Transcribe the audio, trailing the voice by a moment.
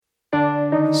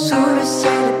Sous le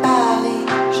ciel de Paris,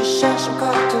 je cherche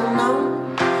encore ton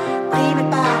nom. Brimé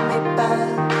par mes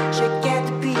peurs, je guette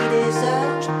depuis des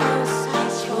heures. Je pense pas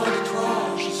si loin de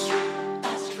toi, je suis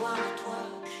pas si loin de toi.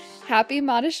 Happy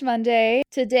Modish Monday.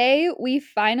 Today we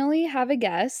finally have a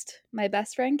guest, my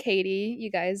best friend Katie. You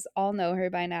guys all know her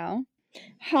by now.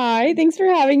 Hi, thanks for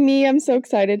having me. I'm so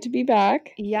excited to be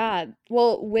back. Yeah,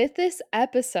 well, with this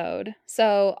episode,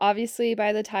 so obviously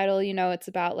by the title, it's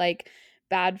about like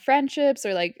bad friendships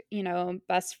or like,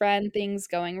 best friend things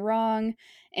going wrong.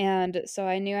 And so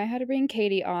I knew I had to bring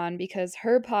Katie on because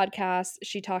her podcast,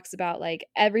 she talks about like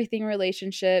everything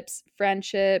relationships,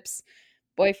 friendships,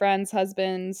 boyfriends,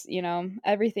 husbands,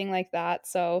 everything like that.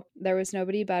 So there was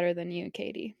nobody better than you,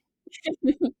 Katie.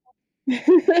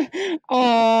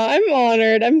 Aw, I'm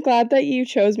honored. I'm glad that you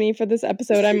chose me for this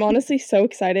episode. I'm honestly so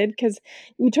excited because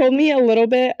you told me a little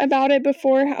bit about it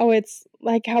before, how it's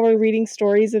like how we're reading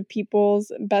stories of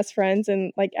people's best friends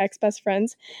and like ex-best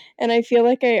friends. And I feel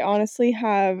like I honestly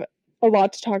have a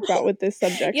lot to talk about with this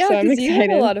subject, Yeah, so I'm because you have a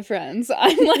excited. lot of friends.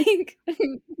 I'm like,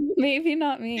 maybe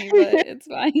not me, but it's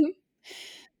fine.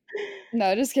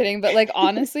 No, just kidding. But like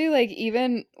honestly, like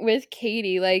even with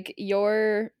Katie, like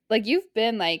you've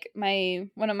been like my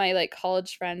one of my like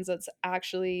college friends that's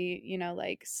actually,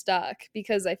 like stuck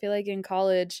because I feel like in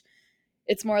college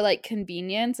it's more like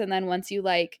convenience, and then once you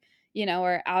like,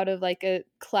 are out of like a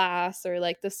class or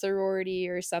like the sorority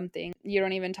or something, you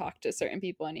don't even talk to certain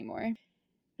people anymore.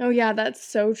 Oh yeah, that's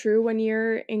so true. When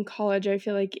you're in college, I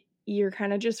feel like you're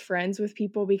kind of just friends with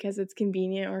people because it's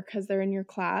convenient or because they're in your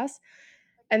class.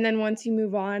 And then once you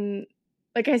move on,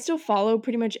 like I still follow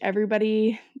pretty much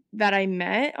everybody that I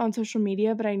met on social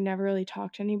media, but I never really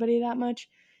talk to anybody that much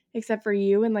except for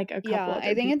you and like a couple Yeah, I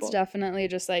other think it's people. definitely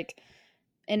just like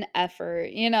an effort,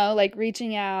 like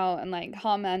reaching out and like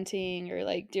commenting or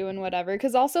like doing whatever.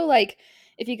 Cause also, like,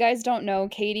 if you guys don't know,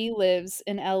 Katie lives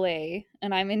in LA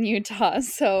and I'm in Utah.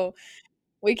 So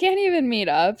we can't even meet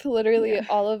up. Literally, Yeah.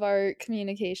 all of our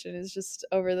communication is just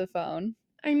over the phone.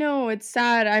 I know, it's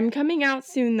sad. I'm coming out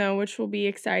soon though, which will be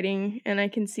exciting, and I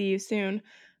can see you soon.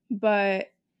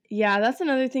 But yeah, that's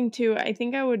another thing too. I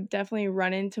think I would definitely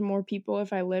run into more people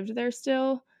if I lived there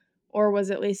still or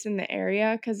was at least in the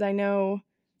area cuz I know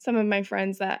some of my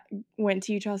friends that went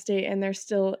to Utah State and they're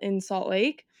still in Salt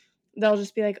Lake. They'll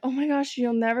just be like, "Oh my gosh,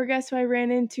 you'll never guess who I ran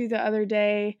into the other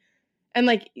day." And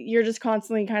like you're just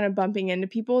constantly kind of bumping into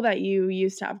people that you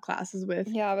used to have classes with.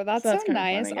 Yeah, but So that's so that's kind of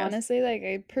fun, nice. I guess. Honestly, like,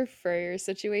 I prefer your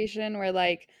situation where,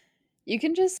 like, you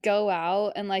can just go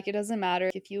out and, like, it doesn't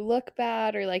matter if you look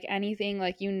bad or, like, anything,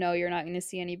 like, you're not going to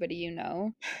see anybody you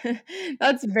know.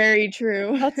 That's very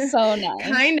true. That's so nice.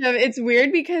 Kind of. It's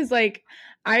weird because, like,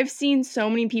 I've seen so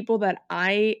many people that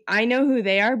I know who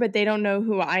they are, but they don't know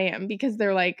who I am because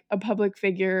they're, like, a public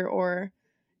figure or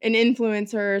an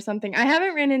influencer or something. I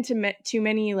haven't ran into too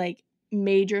many, like,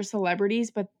 major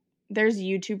celebrities, but there's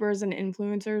YouTubers and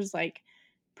influencers, like,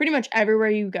 pretty much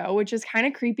everywhere you go, which is kinda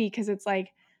creepy because it's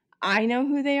like, I know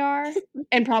who they are,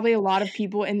 and probably a lot of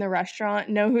people in the restaurant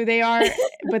know who they are,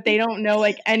 but they don't know,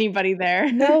 like, anybody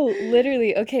there. No,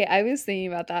 literally. Okay, I was thinking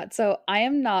about that. So I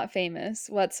am not famous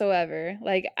whatsoever,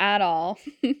 like at all.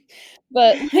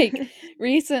 But like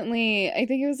recently, I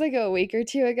think it was like a week or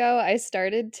two ago, I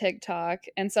started TikTok.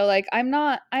 And so like I'm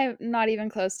not even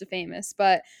close to famous,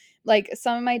 but like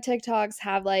some of my TikToks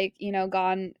have like,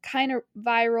 gone kind of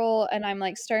viral and I'm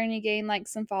like starting to gain like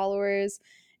some followers.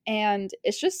 And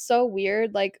it's just so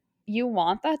weird. Like you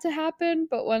want that to happen,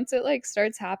 but once it like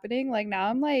starts happening, like now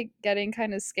I'm like getting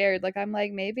kind of scared. Like I'm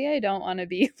like maybe I don't want to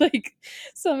be like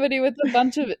somebody with a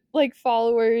bunch of like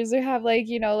followers or have like,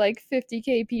 like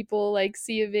 50K people like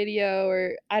see a video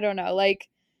or I don't know. Like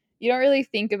you don't really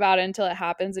think about it until it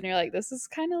happens and you're like this is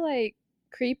kind of like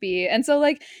creepy. And so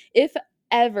like if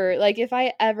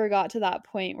I ever got to that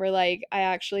point where like I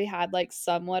actually had like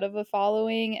somewhat of a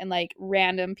following and like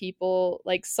random people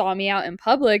like saw me out in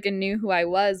public and knew who I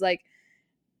was, like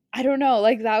I don't know,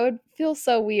 like that would feel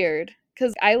so weird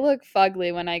cuz I look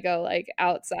fugly when I go like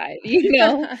outside, you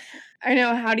know? I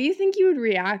know, how do you think you would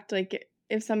react, like,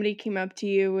 if somebody came up to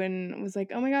you and was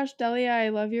like, "Oh my gosh, Delia, I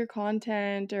love your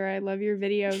content," or "I love your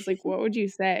videos," like, what would you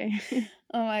say?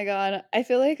 Oh my god. I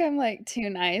feel like I'm like too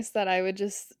nice that I would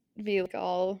just be like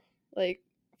all like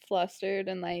flustered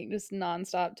and like just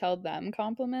nonstop tell them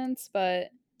compliments,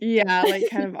 but Yeah, like,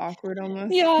 kind of awkward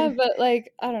almost. yeah, but,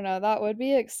 like, I don't know, that would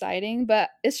be exciting,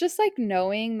 but it's just, like,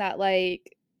 knowing that,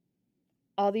 like,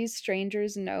 all these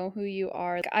strangers know who you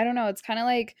are. Like, I don't know, it's kinda,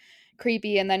 like,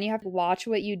 creepy, and then you have to watch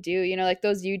what you do, like,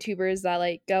 those YouTubers that,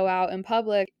 like, go out in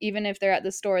public, even if they're at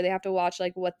the store, they have to watch,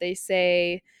 like, what they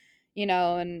say,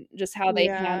 and just how they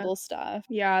Yeah. handle stuff.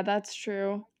 Yeah, that's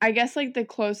true. I guess, like, the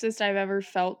closest I've ever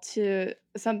felt to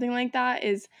something like that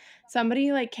is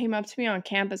somebody, like, came up to me on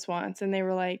campus once, and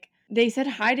they said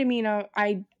hi to me, and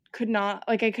I could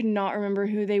not remember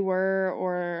who they were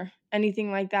or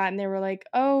anything like that, and they were like,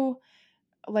 "Oh,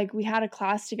 like, we had a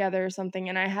class together or something,"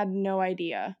 and I had no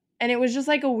idea. And it was just,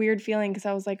 like, a weird feeling because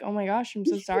I was like, "Oh my gosh, I'm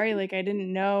so sorry, like, I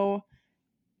didn't know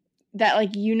that,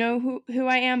 like, you know who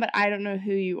I am, but I don't know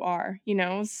who you are," you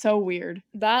know? It's so weird.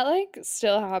 That, like,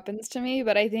 still happens to me,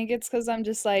 but I think it's because 'cause I'm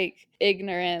just, like,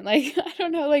 ignorant, like, I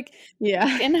don't know, like,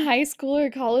 Yeah. in high school or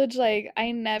college, like,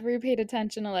 I never paid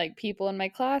attention to, like, people in my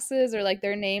classes or, like,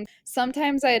 their names.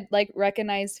 Sometimes I'd, like,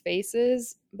 recognize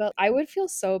faces, but I would feel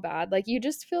so bad, like, you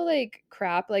just feel like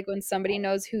crap, like, when somebody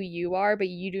knows who you are, but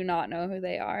you do not know who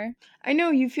they are. I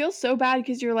know, you feel so bad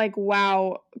because 'cause you're like,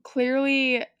 "Wow,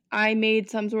 clearly I made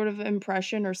some sort of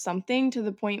impression or something to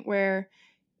the point where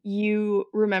you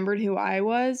remembered who I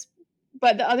was."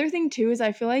 But the other thing too is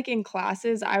I feel like in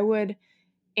classes, I would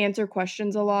answer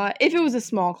questions a lot. If it was a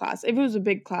small class. If it was a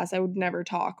big class, I would never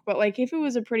talk. But, like, if it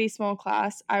was a pretty small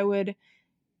class, I would,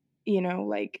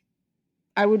 like,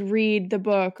 I would read the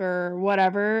book or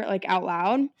whatever, like, out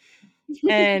loud.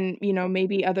 And,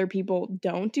 maybe other people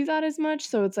don't do that as much,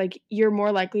 so it's like you're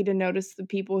more likely to notice the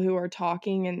people who are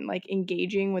talking and, like,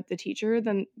 engaging with the teacher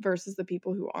than versus the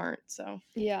people who aren't, so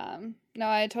Yeah. No,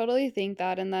 I totally think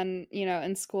that, and then,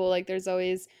 in school, like, there's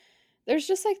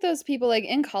just, like, those people, like,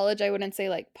 in college, I wouldn't say,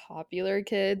 like, popular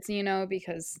kids,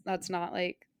 because that's not,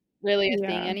 like, really a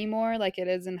thing yeah. anymore like it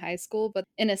is in high school, but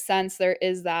in a sense, there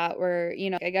is that where,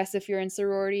 I guess if you're in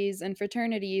sororities and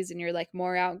fraternities and you're, like,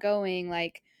 more outgoing,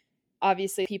 like,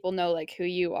 obviously people know, like, who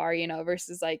you are,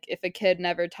 versus, like, if a kid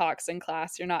never talks in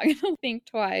class, you're not gonna think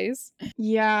twice.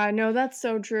 Yeah, no, that's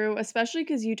so true, especially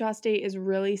because Utah State is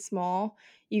really small.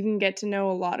 You can get to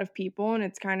know a lot of people, and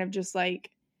it's kind of just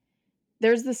like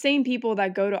there's the same people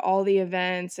that go to all the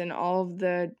events and all of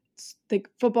the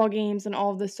football games and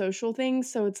all of the social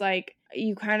things, so it's like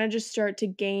you kinda just start to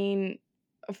gain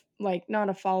like, not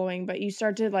a following, but you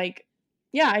start to, like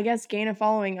yeah, I guess gain a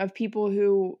following of people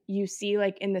who you see,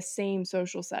 like, in the same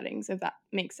social settings, if that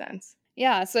makes sense.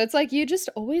 Yeah, so it's like you just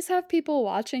always have people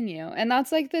watching you, and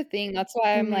that's, like, the thing, that's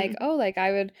why I'm like, Mhm. "Oh, like,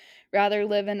 I would rather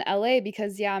live in LA,"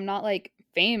 because, yeah, I'm not, like,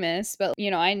 famous, but,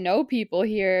 I know people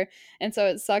here, and so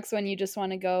it sucks when you just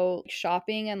wanna go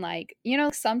shopping and, like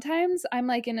sometimes I'm,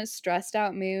 like, in a stressed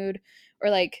out mood or,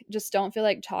 like, just don't feel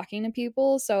like talking to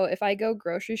people, so if I go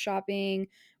grocery shopping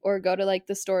or go to, like,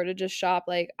 the store to just shop,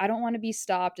 like, I don't wanna be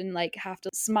stopped and, like, have to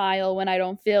smile when I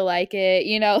don't feel like it,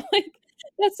 like,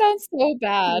 that sounds so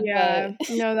bad, but Yeah.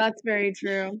 No, that's very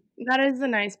true. That is the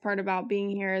nice part about being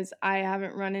here is I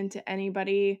haven't run into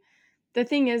anybody. The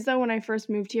thing is, though, when I first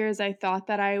moved here is I thought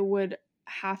that I would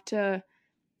have to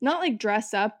not, like,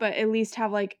 dress up, but at least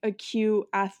have, like, a cute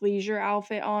athleisure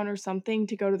outfit on or something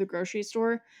to go to the grocery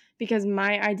store because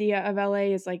my idea of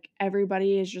LA is, like,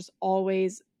 everybody is just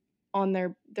always on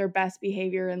their best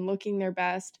behavior and looking their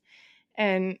best,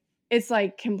 and it's,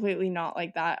 like, completely not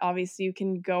like that. Obviously, you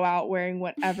can go out wearing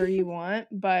whatever you want,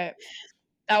 but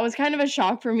that was kind of a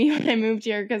shock for me when I moved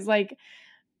here because, like,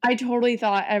 I totally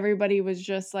thought everybody was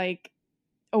just, like,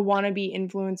 a wannabe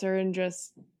influencer and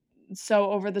just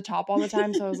so over the top all the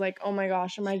time, so I was like, "Oh my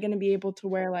gosh, am I gonna be able to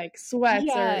wear, like,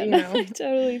 sweats or" Yeah, no, I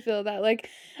totally feel that, like,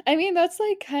 I mean, that's,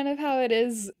 like, kind of how it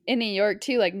is in New York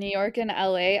too, like, New York and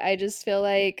LA, I just feel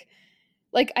like,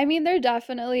 I mean, there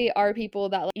definitely are people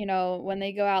that, like, when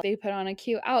they go out, they put on a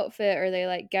cute outfit or they,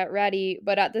 like, get ready,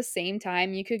 but at the same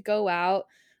time, you could go out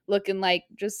looking, like,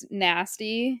 just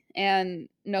nasty and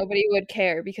nobody would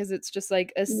care because it's just,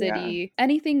 like, a Yeah. city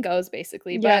anything goes,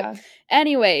 basically, but Yeah.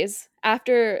 anyways,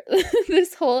 after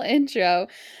this whole intro,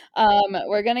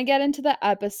 we're gonna get into the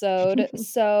episode.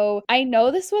 So, I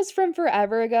know this was from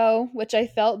forever ago, which I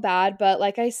felt bad, but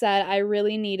like I said, I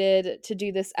really needed to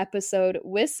do this episode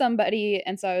with somebody,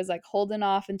 and so I was, like, holding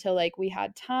off until, like, we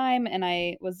had time and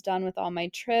I was done with all my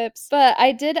trips. But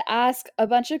I did ask a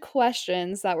bunch of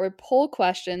questions that were poll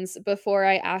questions before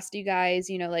I asked you guys,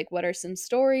 like, what are some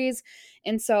stories?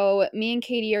 And so me and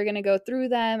Katie are gonna go through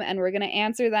them and we're gonna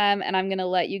answer them, and I'm gonna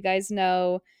let you guys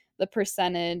know the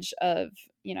percentage of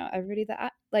everybody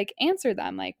that like answer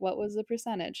them, like what was the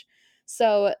percentage.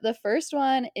 So the first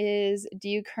one is, do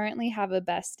you currently have a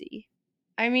bestie?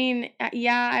 I mean,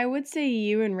 yeah, I would say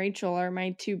you and Rachel are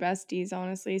my 2 besties,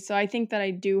 honestly, so I think that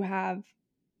I do have,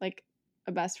 like,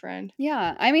 a best friend.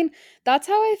 Yeah, I mean, that's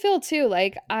how I feel too.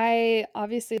 Like, I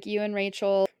obviously, like, you and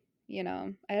Rachel, I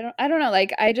don't know,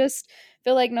 like, I just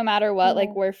feel like no matter what, like,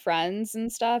 Yeah. we're friends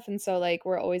and stuff, and so, like,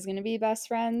 we're always gonna be best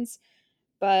friends.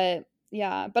 But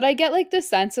Yeah, but I get, like, the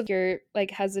sense of your,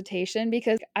 like, hesitation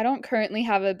because I don't currently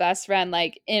have a best friend,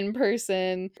 like, in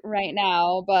person right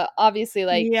now, but obviously,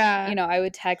 like, Yeah. I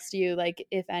would text you, like,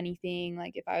 if anything,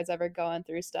 like, if I was ever going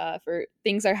through stuff or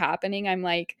things are happening, I'm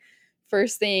like,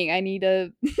 first thing, I need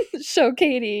to show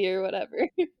Katie or whatever.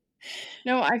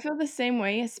 No, I feel the same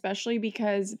way, especially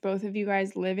because both of you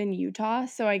guys live in Utah.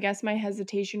 So I guess my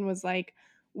hesitation was like,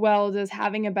 well, does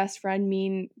having a best friend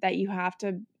mean that you have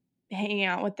to hang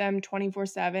out with them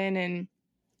 24/7 and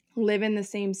live in the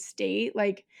same state?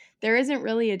 Like, there isn't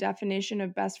really a definition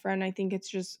of best friend. I think it's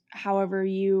just however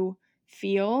you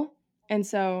feel. And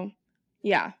so,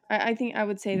 yeah, I think I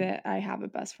would say that I have a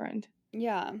best friend.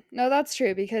 Yeah. No, that's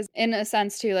true because in a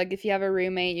sense too, like if you have a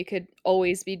roommate, you could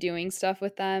always be doing stuff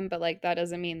with them, but like that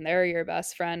doesn't mean they're your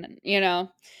best friend, you know?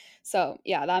 So,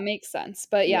 yeah, that makes sense.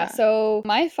 But yeah, Yeah. so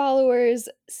my followers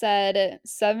said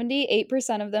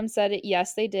 78% of them said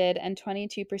yes, they did, and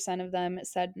 22% of them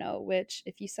said no, which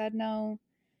if you said no,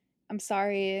 I'm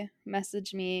sorry,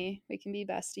 message me. We can be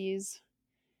besties.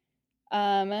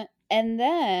 And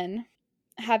then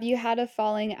have you had a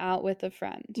falling out with a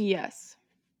friend? Yes.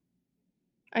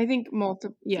 I think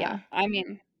multiple, Yeah, yeah. I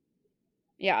mean,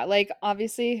 yeah, like,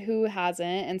 obviously, who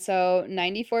hasn't? And so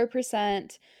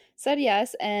 94% said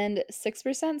yes, and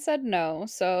 6% said no.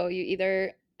 So you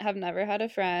either have never had a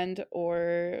friend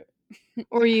or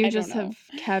Or you I don't just know. have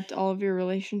kept all of your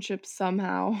relationships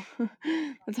somehow.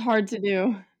 That's hard to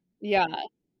do. Yeah.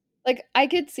 Like, I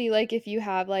could see, like, if you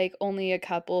have, like, only a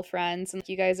couple friends and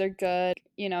you guys are good,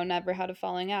 never had a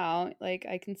falling out, like,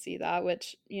 I can see that,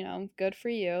 which, good for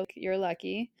you. You're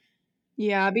lucky.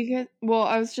 Yeah, because well,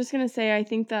 I was just gonna say, I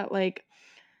think that, like,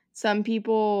 some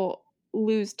people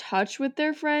lose touch with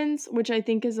their friends, which I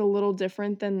think is a little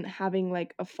different than having,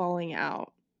 like, a falling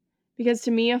out. Because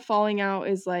to me, a falling out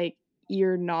is, like,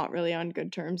 you're not really on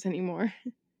good terms anymore.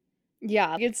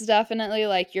 Yeah, it's definitely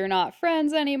like you're not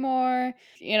friends anymore.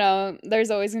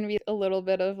 There's always going to be a little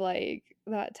bit of like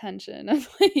that tension of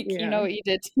like, you know Yeah. what you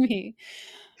did to me.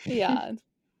 Yeah.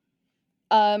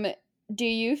 Um, do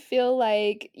you feel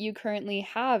like you currently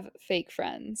have fake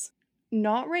friends?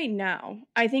 Not right now.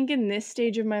 I think in this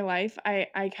stage of my life,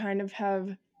 I kind of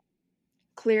have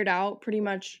cleared out pretty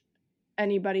much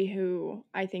anybody who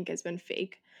I think has been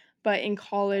fake. But in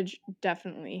college,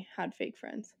 definitely had fake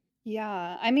friends.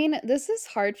 Yeah. I mean, this is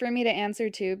hard for me to answer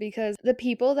too because the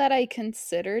people that I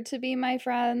consider to be my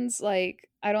friends, like,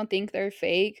 I don't think they're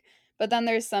fake. But then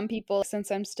there's some people,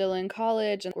 since I'm still in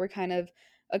college and we're kind of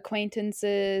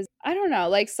acquaintances, I don't know.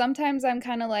 Like, sometimes I'm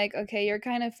kind of like, okay, you're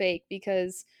kind of fake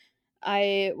because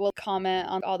I will comment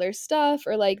on all their stuff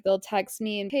or like they'll text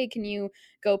me and, hey, can you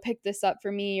go pick this up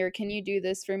for me? Or can you do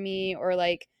this for me? Or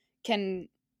like, can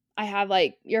I have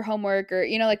like your homework or,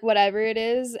 like whatever it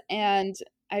is. And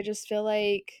I just feel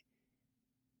like,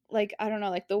 I don't know,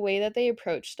 like the way that they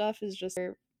approach stuff is just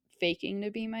they're faking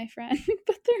to be my friend,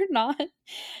 but they're not.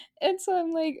 And so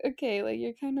I'm like, okay, like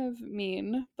you're kind of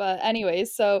mean. But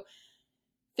anyways, so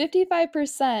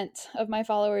 55% of my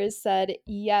followers said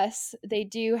yes, they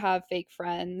do have fake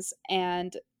friends,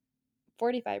 and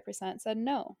 45% said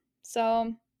no.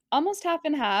 So almost half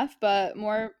and half, but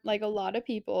more like a lot of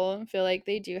people feel like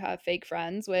they do have fake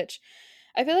friends, which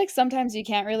I feel like sometimes you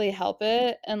can't really help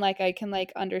it. And like I can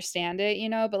like understand it,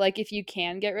 but like if you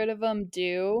can get rid of them,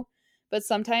 do. But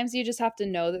sometimes you just have to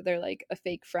know that they're like a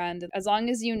fake friend. As long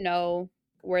as you know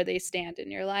where they stand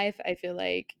in your life, I feel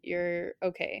like you're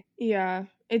okay. Yeah,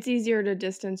 it's easier to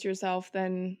distance yourself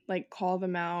than, like, call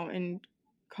them out and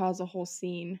cause a whole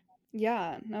scene.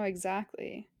 Yeah, no,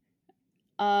 exactly.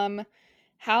 Um,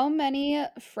 how many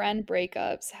friend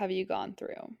breakups have you gone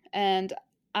through? And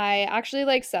I actually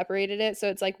like separated it so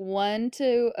it's like one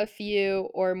to a few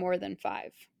or more than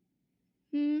five.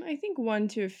 I think 1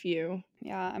 to a few.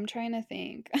 Yeah, I'm trying to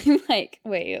think. I'm like,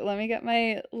 wait, let me get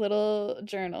my little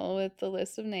journal with the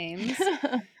list of names.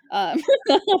 Um,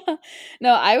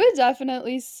 no, I would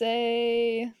definitely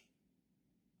say,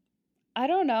 I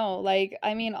don't know. Like,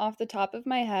 I mean, off the top of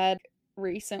my head,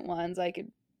 recent ones, I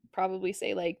could probably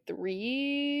say like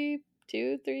three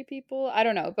people. I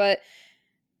don't know, but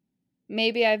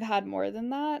maybe I've had more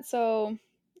than that. So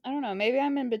I don't know. Maybe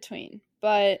I'm in between.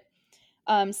 But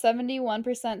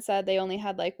 71% said they only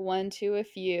had like one to a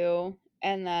few,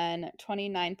 and then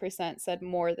 29% said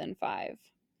more than five.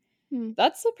 Hmm.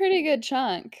 That's a pretty good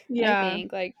chunk, I Yeah,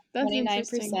 think. Like that's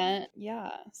interesting. 29%.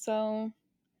 Yeah. So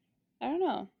I don't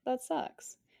know. That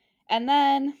sucks. And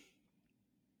then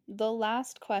the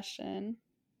last question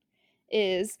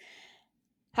is,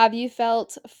 have you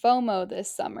felt FOMO this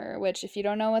summer? Which, if you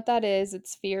don't know what that is,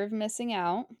 it's fear of missing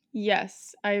out.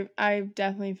 Yes, I've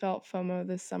definitely felt FOMO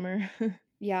this summer.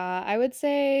 Yeah, I would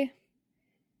say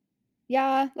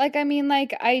yeah, like, I mean,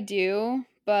 like, I do,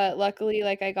 but luckily,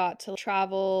 like, I got to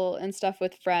travel and stuff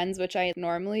with friends, which I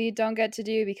normally don't get to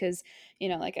do because,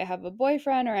 like, I have a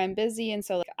boyfriend or I'm busy, and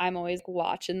so, like, I'm always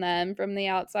watching them from the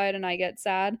outside and I get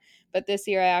sad. But this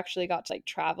year I actually got to, like,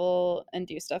 travel and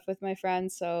do stuff with my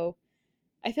friends, so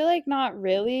I feel like not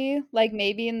really, like,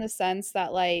 maybe in the sense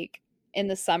that, like, in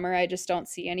the summer, I just don't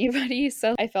see anybody,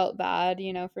 so I felt bad,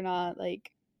 for not,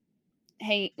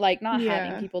 not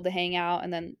having Yeah. people to hang out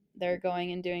and then they're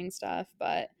going and doing stuff.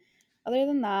 But other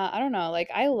than that, I don't know. Like,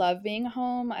 I love being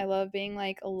home. I love being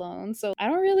like alone. So I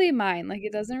don't really mind. Like,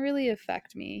 it doesn't really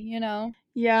affect me?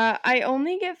 Yeah, I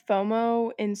only get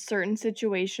FOMO in certain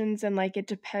situations and like it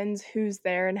depends who's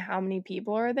there and how many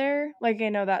people are there. Like I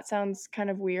know that sounds kind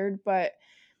of weird, but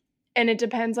and it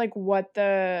depends like what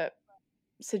the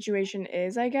situation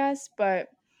is, I guess, but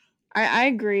I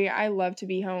agree. I love to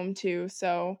be home too.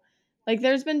 So, like,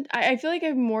 there's been, I feel like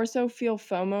I more so feel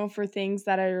FOMO for things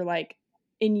that are like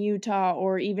in Utah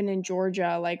or even in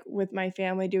Georgia, like with my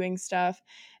family doing stuff.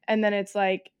 And then it's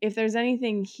like, if there's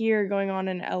anything here going on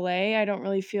in LA, I don't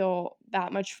really feel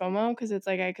that much FOMO because it's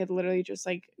like I could literally just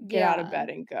like get out of Yeah. bed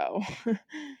and go.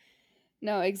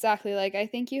 No, exactly. Like, I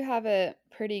think you have it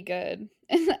pretty good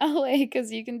in LA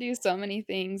because you can do so many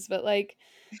things. But, like,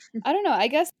 I don't know. I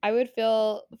guess I would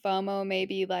feel FOMO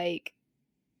maybe like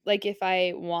if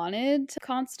I wanted to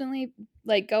constantly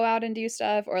like go out and do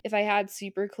stuff, or if I had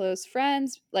super close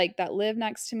friends like that live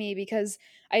next to me, because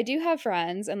I do have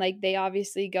friends and like they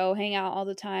obviously go hang out all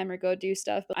the time or go do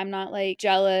stuff, but I'm not like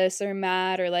jealous or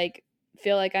mad or like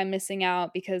feel like I'm missing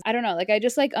out because I don't know, like I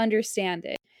just like understand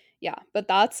it. Yeah, but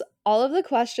that's all of the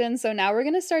questions. So now we're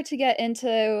going to start to get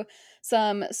into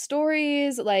some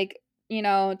stories, like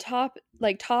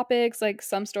topics, like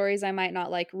some stories I might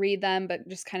not like read them, but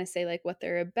just kind of say like what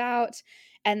they're about.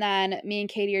 And then me and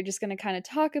Katie are just going to kind of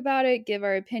talk about it, give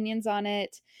our opinions on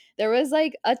it. There was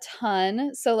like a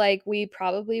ton, so like we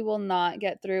probably will not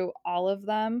get through all of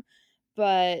them,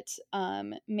 but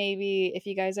maybe if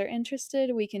you guys are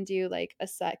interested, we can do like a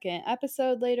second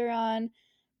episode later on.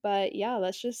 But yeah,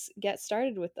 let's just get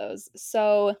started with those.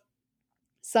 So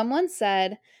someone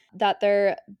said that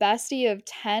their bestie of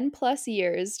 10 plus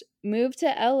years moved to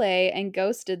LA and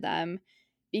ghosted them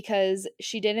because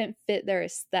she didn't fit their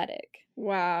aesthetic.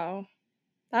 Wow.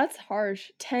 That's harsh.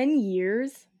 10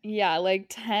 years? Yeah, like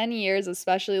 10 years,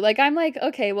 especially. Like, I'm like,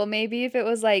 okay, well, maybe if it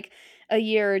was like a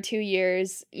year or 2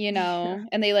 years, Yeah.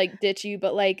 and they like ditch you,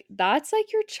 but like, that's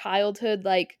like your childhood,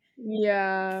 like,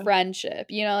 Yeah. friendship.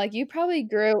 Like you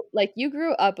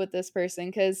grew up with this person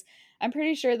because I'm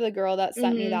pretty sure the girl that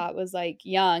sent me Mhm. that was like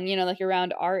young, like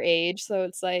around our age. So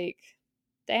it's like,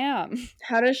 damn.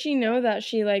 How does she know that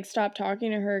she, like, stopped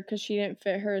talking to her because she didn't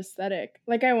fit her aesthetic?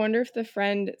 Like, I wonder if the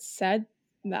friend said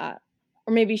that,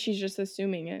 or maybe she's just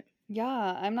assuming it. Yeah,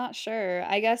 I'm not sure.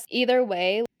 I guess either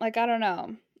way, like I don't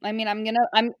know. I mean, I'm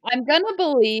gonna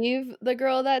believe the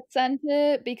girl that sent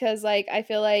it because like I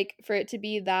feel like for it to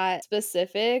be that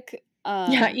specific,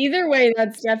 Yeah, either way,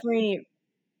 that's definitely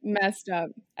messed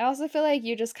up. I also feel like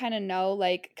you just kind of know,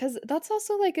 like, because that's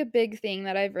also like a big thing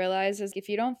that I've realized is if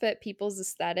you don't fit people's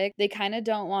aesthetic, they kind of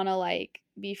don't want to like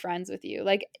be friends with you.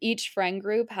 Like, each friend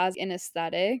group has an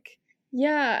aesthetic.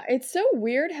 Yeah, it's so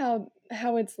weird how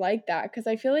it's like that because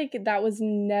I feel like that was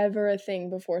never a thing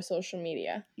before social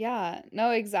media. Yeah,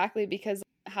 no, exactly. Because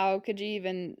how could you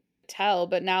even tell?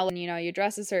 But now, you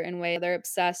dress a certain way, they're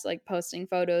obsessed, like posting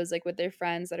photos like with their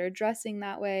friends that are dressing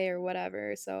that way or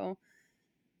whatever. So,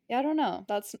 yeah, I don't know.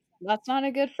 That's not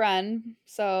a good friend.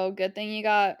 So, good thing you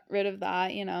got rid of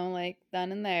that, like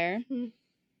then and there. Mhm.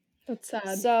 That's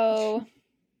sad. So,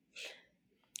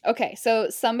 okay, so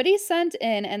somebody sent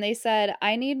in and they said,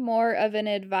 I need more of an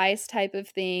advice type of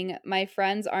thing. My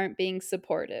friends aren't being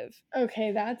supportive.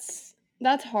 Okay, that's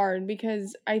hard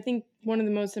because I think one of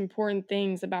the most important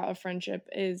things about a friendship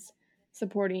is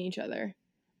supporting each other.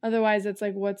 Otherwise, it's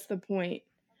like what's the point?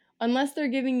 Unless they're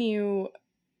giving you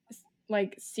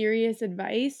like serious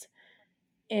advice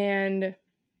and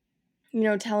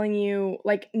telling you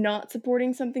like not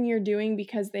supporting something you're doing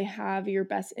because they have your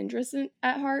best interest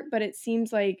at heart, but it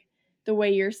seems like the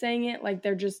way you're saying it like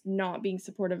they're just not being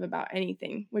supportive about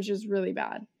anything, which is really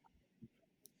bad.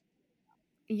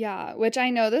 Yeah, which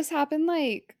I know this happened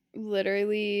like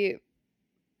literally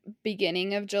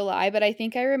beginning of July, but I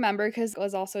think I remember because I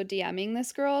was also DMing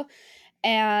this girl.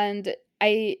 And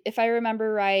if I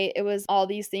remember right, it was all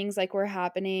these things like were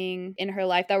happening in her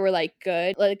life that were like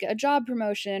good, like a job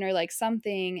promotion or like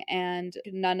something, and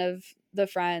none of the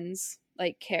friends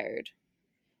like cared.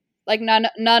 Like, none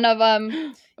of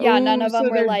them, yeah, none Oh, of them so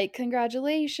were they're like,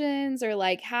 "Congratulations," or,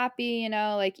 like, happy,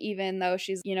 like, even though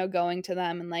she's, going to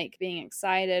them and, like, being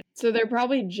excited. so they're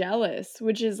probably jealous,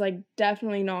 which is, like,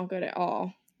 definitely not good at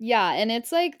all. Yeah, and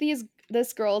it's, like,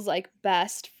 this girl's, like,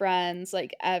 best friends,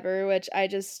 like, ever, which I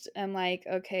just am like,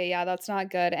 "Okay, yeah, that's not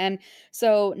good," and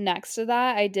so next to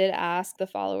that, I did ask the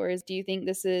followers, "Do you think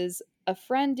this is a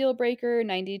friend deal breaker?"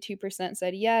 92%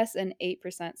 said yes, and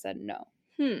 8% said no.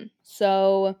 Hmm.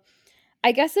 So,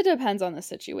 I guess it depends on the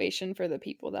situation for the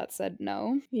people that said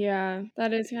no. Yeah,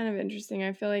 that is kind of interesting.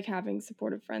 I feel like having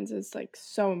supportive friends is, like,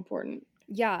 so important.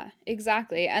 Yeah,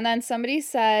 exactly, and then somebody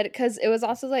said, because it was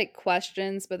also, like,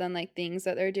 questions, but then, like, things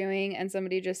that they're doing, and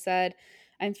somebody just said,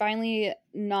 I'm finally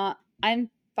not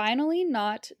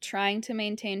trying to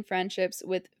maintain friendships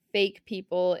with fake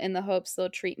people in the hopes they'll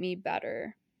treat me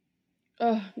better."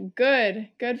 Oh, good.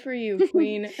 Good for you,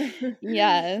 queen.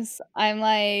 Yes, I'm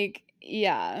like,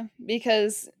 yeah,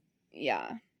 because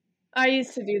yeah. I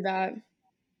used to do that.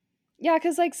 Yeah,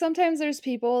 because like, sometimes there's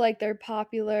people, like, they're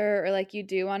popular or, like, you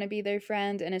do wanna be their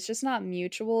friend, and it's just not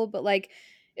mutual, but, like,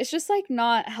 it's just, like,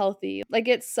 not healthy. Like,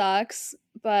 it sucks,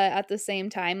 but at the same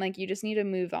time, like, you just need to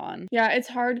move on. Yeah, it's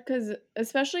hard because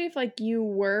especially if, like, you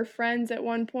were friends at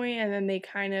one point and then they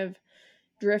kind of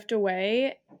drift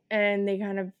away and they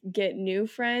kind of get new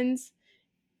friends,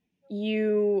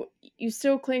 you you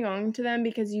still cling on to them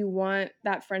because you want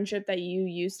that friendship that you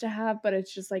used to have, but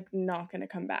it's just, like, not gonna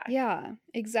come back. Yeah,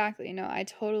 exactly, no, I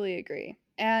totally agree.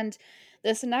 And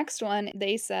this next one,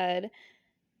 they said,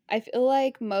 "I feel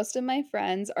like most of my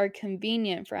friends are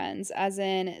convenient friends, as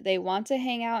in they want to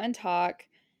hang out and talk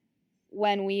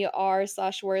when we're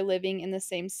living in the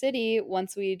same city.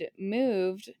 Once we'd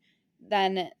moved,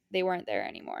 then they weren't there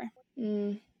anymore."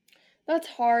 Mm, that's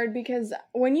hard because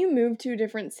when you move to a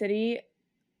different city,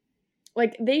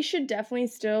 like, they should definitely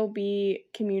still be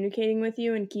communicating with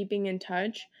you and keeping in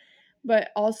touch,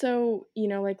 but also,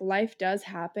 like, life does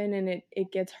happen and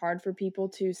it gets hard for people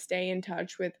to stay in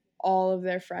touch with all of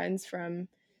their friends from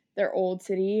their old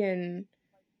city, and,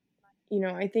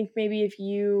 I think maybe if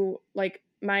you like,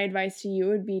 my advice to you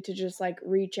would be to just, like,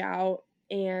 reach out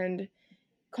and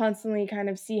constantly kind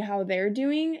of see how they're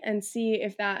doing and see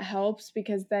if that helps,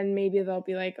 because then maybe they'll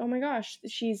be like, "Oh my gosh,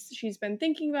 she's been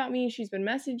thinking about me, she's been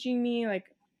messaging me, like,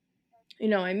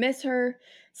 I miss her,"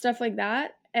 stuff like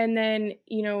that. And then,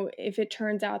 if it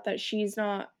turns out that she's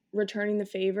not returning the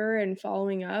favor and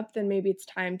following up, then maybe it's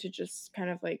time to just kind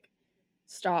of, like,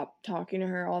 stop talking to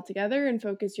her altogether and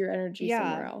focus your energy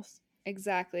somewhere Yeah, else.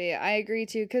 exactly. I agree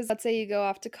too. Because let's say you go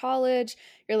off to college,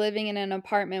 you're living in an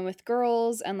apartment with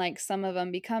girls, and like some of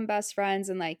them become best friends,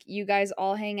 and like you guys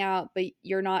all hang out, but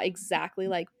you're not exactly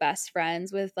like best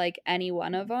friends with like any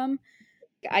one of them.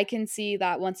 I can see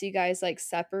that once you guys like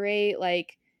separate,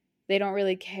 like they don't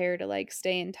really care to like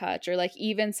stay in touch, or like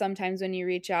even sometimes when you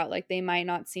reach out, like they might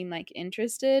not seem like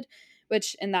interested,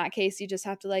 which in that case you just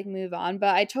have to like move on.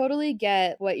 But I totally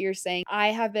get what you're saying. I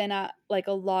have been at like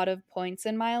a lot of points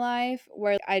in my life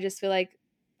where I just feel like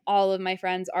all of my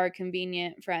friends are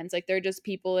convenient friends. Like they're just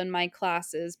people in my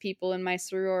classes, people in my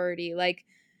sorority, like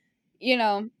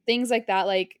things like that,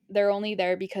 like, they're only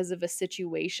there because of a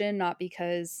situation, not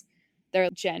because they're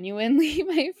genuinely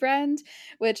my friend,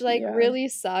 which, like, Yeah. really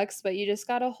sucks, but you just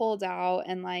gotta hold out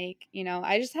and, like,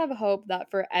 I just have hope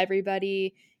that for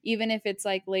everybody, even if it's,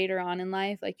 like, later on in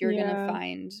life, like, you're gonna Yeah.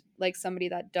 find, like, somebody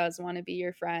that does wanna be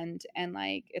your friend, and,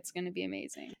 like, it's gonna be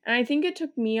amazing. And I think it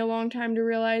took me a long time to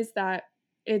realize that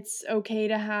it's okay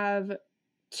to have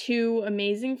 2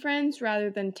 amazing friends rather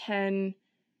than 10,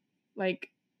 like,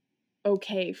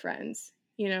 okay friends,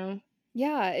 you know?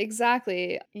 Yeah,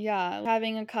 exactly. Yeah,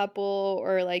 having a couple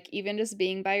or like even just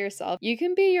being by yourself, you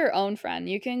can be your own friend.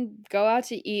 You can go out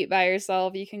to eat by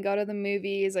yourself. You can go to the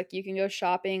movies, like you can go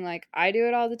shopping. Like I do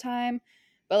it all the time.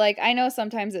 But like I know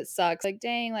sometimes it sucks. Like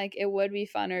dang, like it would be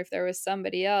funner if there was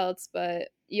somebody else, but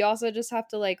you also just have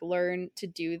to like learn to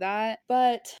do that.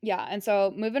 But yeah, and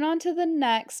so moving on to the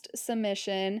next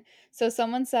submission. So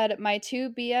someone said, "My two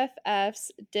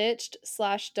BFFs ditched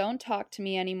slash don't talk to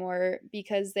me anymore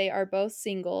because they are both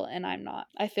single and I'm not."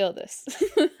 I feel this.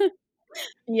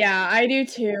 Yeah, I do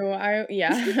too.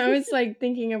 Yeah, I was, like,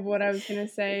 thinking of what I was gonna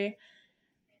say.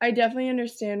 I definitely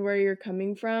understand where you're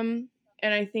coming from,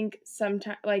 and I think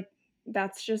sometimes, like,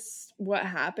 that's just what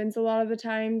happens a lot of the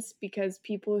times, because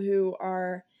people who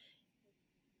are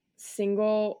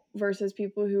single versus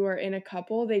people who are in a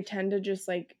couple, they tend to just,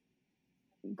 like,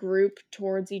 group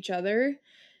towards each other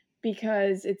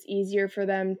because it's easier for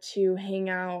them to hang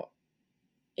out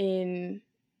in,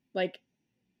 like,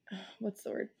 what's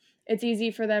the word? It's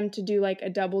easy for them to do, like, a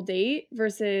double date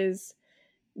versus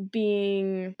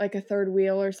being like a third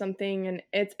wheel or something, and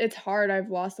it's hard. I've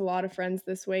lost a lot of friends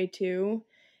this way too,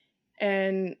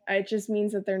 and it just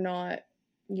means that they're not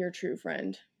your true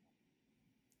friend.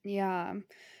 Yeah.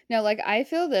 No, like I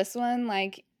feel this one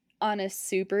like on a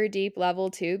super deep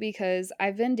level too because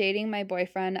I've been dating my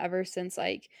boyfriend ever since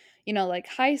like, like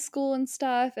high school and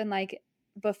stuff and like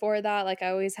before that like I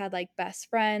always had like best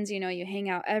friends, you hang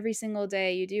out every single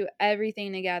day, you do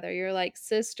everything together. You're like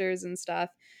sisters and stuff.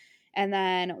 And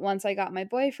then once I got my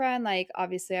boyfriend, like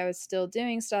obviously I was still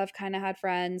doing stuff, kind of had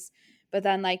friends, but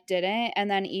then like didn't.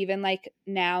 And then even like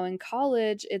now in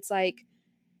college, it's like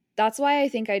that's why I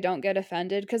think I don't get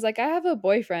offended because, like, I have a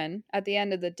boyfriend at the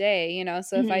end of the day.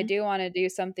 So if I Mhm. do want to do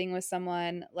something with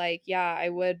someone, like, yeah, I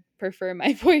would prefer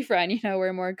my boyfriend.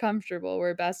 We're more comfortable,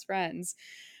 we're best friends.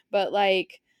 But,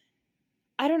 like,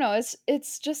 I don't know.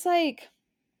 It's just like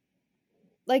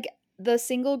the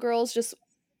single girls just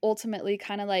ultimately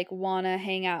kind of like want to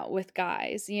hang out with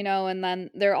guys, and then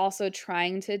they're also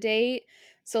trying to date.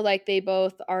 So, like, they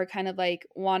both are kind of like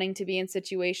wanting to be in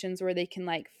situations where they can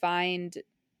like find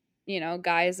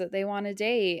guys that they want to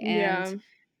date and,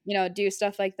 Yeah. do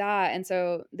stuff like that. And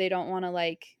so they don't want to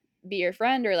like be your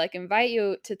friend or like invite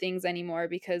you to things anymore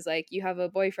because like you have a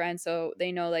boyfriend. So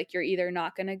they know like you're either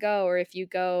not going to go or if you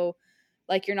go,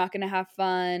 like you're not going to have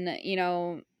fun,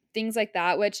 things like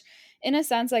that, which in a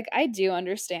sense, like I do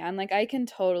understand. Like I can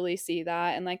totally see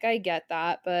that and like I get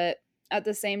that. But at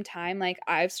the same time, like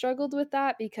I've struggled with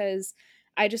that because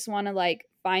I just want to like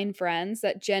find friends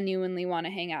that genuinely want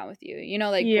to hang out with you.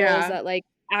 Like girls Yeah. that like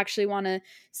actually want to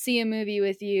see a movie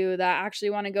with you, that actually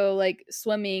want to go like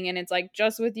swimming and it's like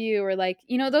just with you or like,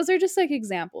 those are just like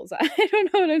examples. I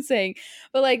don't know what I'm saying.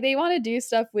 But like they want to do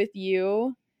stuff with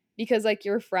you because like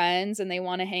you're friends and they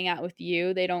want to hang out with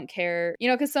you. They don't care,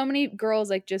 cuz so many girls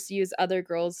like just use other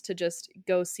girls to just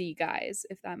go see guys,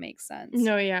 if that makes sense.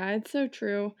 No, yeah, it's so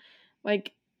true.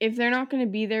 Like, if they're not going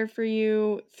to be there for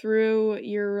you through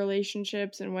your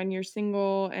relationships and when you're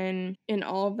single and in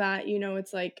all of that,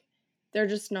 it's like they're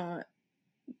just not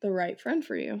the right friend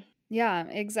for you. Yeah,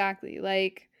 exactly.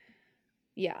 Like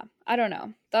yeah, I don't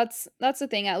know. That's the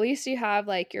thing. At least you have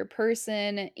like your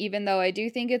person, even though I do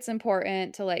think it's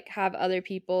important to like have other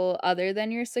people other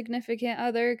than your significant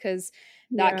other cuz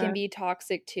that can Yeah. be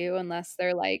toxic too unless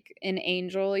they're like an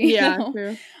angel, Yeah,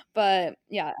 true. But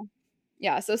yeah.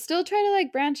 Yeah, so still try to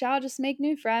like branch out, just make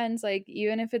new friends, like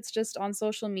even if it's just on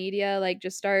social media, like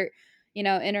just start,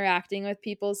 interacting with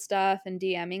people's stuff and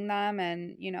DMing them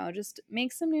and, just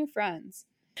make some new friends.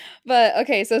 But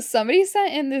okay, so somebody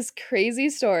sent in this crazy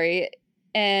story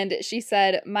and she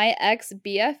said, my ex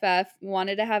BFF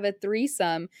wanted to have a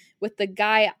threesome with the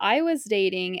guy I was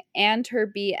dating and her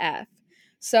BF.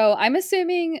 So I'm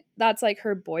assuming that's like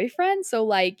her boyfriend. So,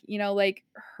 like, like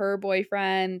her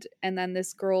boyfriend and then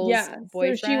this girl's Yeah,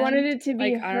 so she wanted boyfriend. it to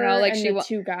be Like, I don't know, her like and the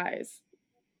 2 guys.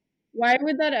 Why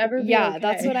would that ever be yeah,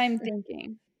 that's okay? what I'm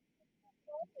thinking.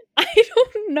 I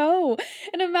don't know.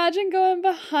 And imagine going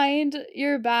behind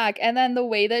your back. And then the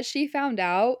way that she found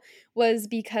out was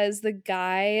because the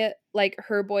guy, like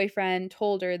her boyfriend,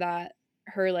 told her that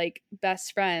her like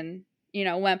best friend,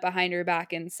 went behind her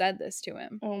back and said this to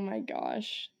him. Oh my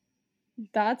gosh.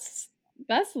 That's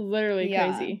that's literally Yeah.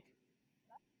 crazy.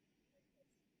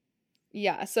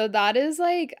 Yeah. So that is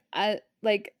like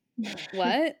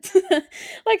what?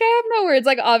 Like I have no words.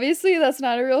 Like obviously that's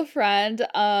not a real friend.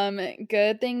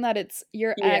 Good thing that it's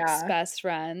your ex Yeah. best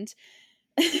friend.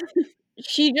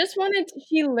 She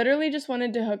literally just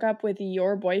wanted to hook up with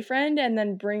your boyfriend and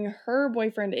then bring her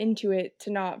boyfriend into it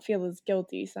to not feel as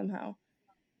guilty somehow.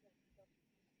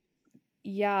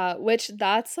 Yeah, which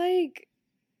that's like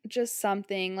just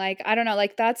something like I don't know,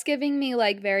 like that's giving me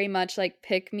like very much like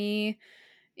pick me,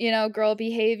 girl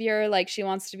behavior. Like she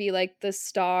wants to be like the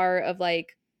star of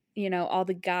like, all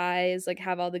the guys, like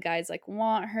have all the guys like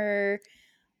want her.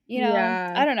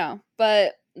 Yeah. I don't know,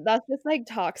 but that's just like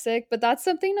toxic, but that's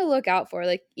something to look out for.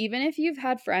 Like even if you've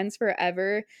had friends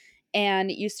forever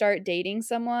and you start dating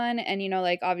someone and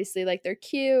like obviously like they're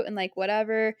cute and like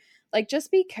whatever, like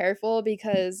just be careful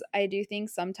because I do think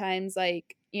sometimes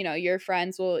like, your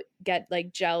friends will get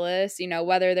like jealous,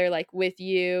 whether they're like with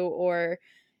you or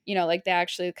like they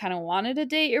actually kind of wanted to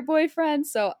date your boyfriend.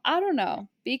 So I don't know.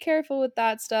 Be careful with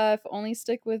that stuff. Only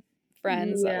stick with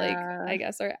friends that like Yeah. I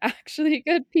guess are actually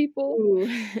good people. Ooh.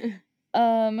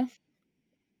 Um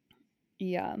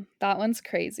yeah, that one's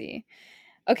crazy.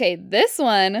 Okay, this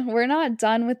one, we're not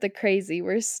done with the crazy.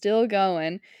 We're still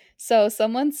going. So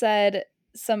someone said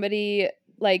somebody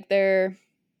like their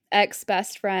ex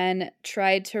best friend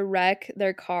tried to wreck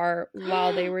their car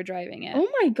while they were driving it. Oh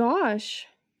my gosh.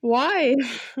 Why?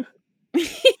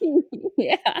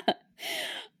 Yeah.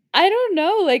 I don't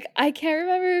know, like, I can't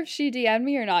remember if she DM'd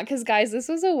me or not. Cause guys, this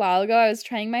was a while ago, I was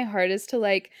trying my hardest to,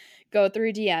 like, go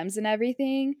through DMs and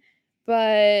everything,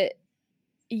 but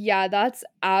yeah, that's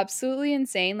absolutely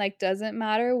insane, like, doesn't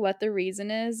matter what the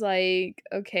reason is, like,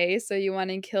 okay, so you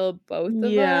wanna kill both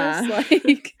of us? Yeah.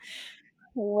 Like,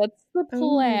 what's the Oh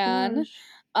my plan? gosh.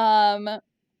 Um,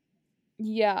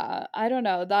 yeah, I don't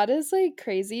know, that is, like,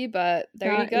 crazy, but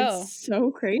there you That is go.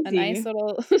 so A nice crazy.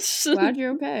 little Glad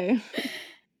you're okay.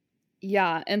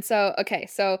 Yeah, and so okay,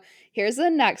 so here's the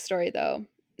next story though.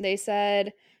 They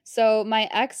said, "So my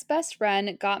ex-best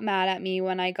friend got mad at me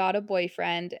when I got a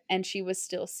boyfriend and she was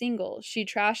still single. She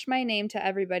trashed my name to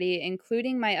everybody,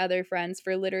 including my other friends,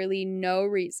 for literally no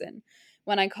reason.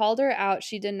 When I called her out,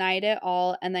 she denied it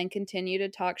all and then continued to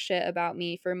talk shit about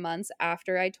me for months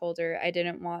after I told her I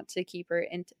didn't want to keep her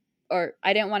in or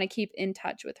I didn't want to keep in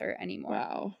touch with her anymore."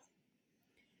 Wow.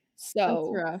 That's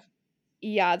So, rough.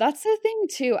 yeah, that's the thing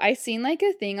too. I seen like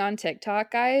a thing on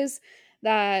TikTok, guys,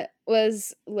 that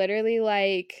was literally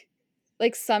like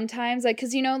sometimes like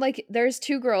cuz like there's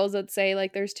two girls, let's say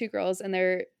like there's two girls and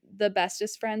they're the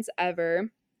bestest friends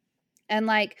ever, and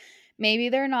like maybe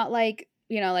they're not like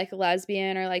like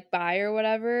lesbian or like bi or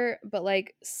whatever, but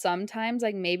like sometimes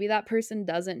like maybe that person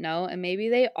doesn't know and maybe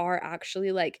they are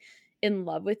actually like in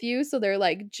love with you, so they're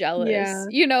like jealous,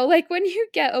 Yeah. like when you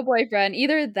get a boyfriend,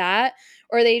 either that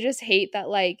or they just hate that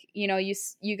like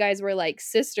you guys were like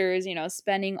sisters,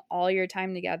 spending all your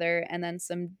time together, and then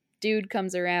some dude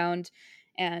comes around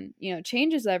and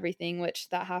changes everything, which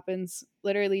that happens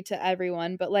literally to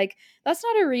everyone, but like that's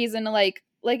not a reason to like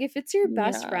if it's your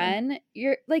best Yeah. friend,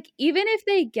 you're like even if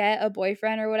they get a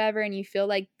boyfriend or whatever and you feel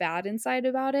like bad inside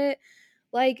about it,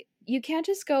 like you can't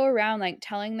just go around like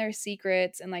telling their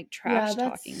secrets and like Yeah, trash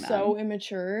that's talking so them.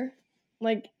 immature.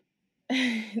 Like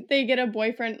they get a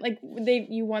boyfriend, like they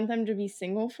you want them to be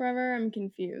single forever? I'm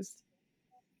confused.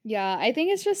 Yeah, I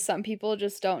think it's just some people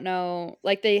just don't know,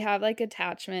 like they have like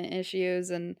attachment issues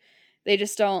and they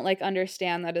just don't like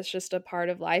understand that it's just a part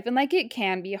of life, and like it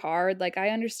can be hard. Like I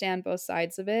understand both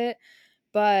sides of it.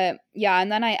 But yeah, and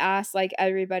then I asked like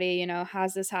everybody,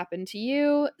 has this happened to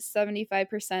you?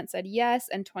 75% said yes,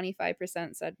 and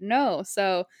 25% said no.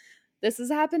 So this has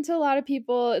happened to a lot of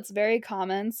people. It's very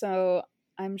common. So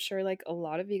I'm sure like a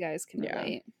lot of you guys can Yeah.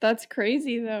 relate. That's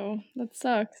crazy though. That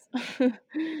sucks.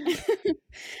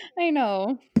 I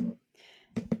know.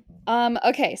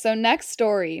 Okay, so next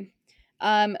story.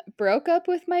 Broke up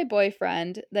with my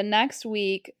boyfriend. The next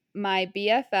week, my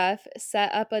BFF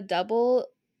set up a double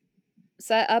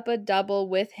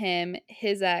with him,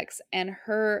 his ex, and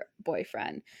her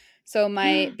boyfriend. So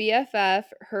my BFF,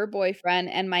 her boyfriend,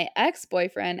 and my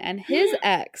ex-boyfriend and his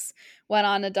ex went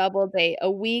on a double date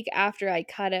a week after I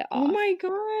cut it Oh off. my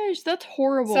gosh, that's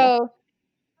horrible. So,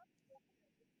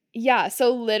 yeah,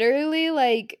 so literally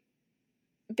like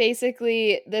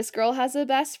basically this girl has a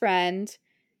best friend.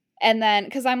 And then,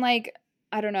 because I'm like,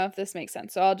 I don't know if this makes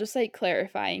sense. So I'll just like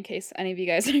clarify in case any of you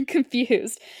guys are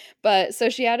confused. But so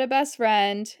she had a best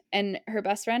friend, and her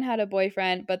best friend had a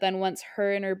boyfriend. But then once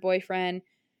her and her boyfriend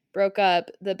broke up,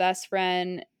 the best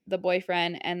friend, the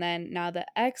boyfriend, and then now the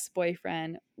ex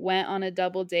boyfriend went on a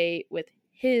double date with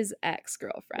his ex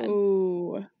girlfriend.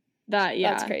 Ooh. That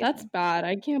That's yeah, that's crazy. bad.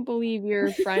 I can't believe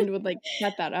your friend would like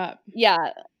set that up.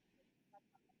 Yeah,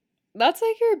 that's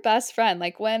like your best friend.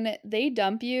 Like when they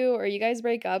dump you or you guys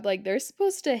break up, like they're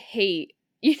supposed to hate,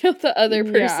 the other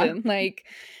Yeah. person. Like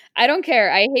I don't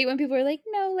care. I hate when people are like,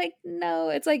 no.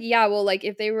 It's like, yeah, well, like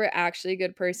if they were actually a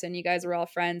good person, you guys were all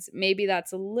friends, maybe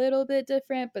that's a little bit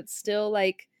different, but still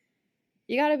like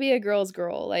you got to be a girl's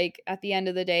girl like at the end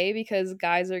of the day, because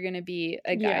guys are going to be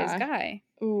a guy's Yeah. guy.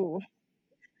 Ooh,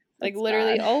 Like that's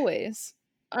literally bad. always.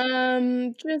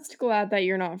 Just glad that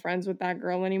you're not friends with that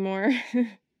girl anymore.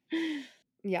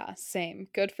 Yeah, same.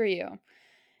 Good for you.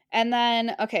 And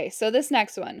then, okay, so this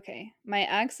next one. Okay. My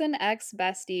ex and ex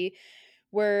bestie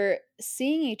were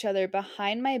seeing each other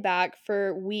behind my back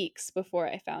for weeks before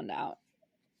I found out.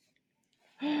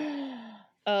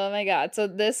 Oh my God. So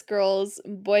this girl's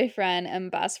boyfriend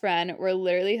and best friend were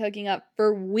literally hooking up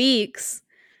for weeks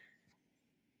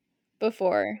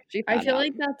before she I found feel out.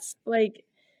 like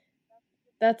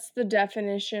that's the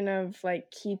definition of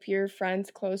like keep your friends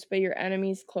close but your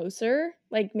enemies closer.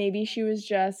 Like maybe she was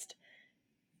just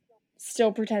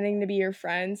still pretending to be your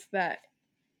friends that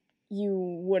you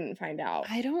wouldn't find out.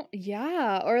 I don't,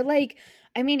 yeah. Or like,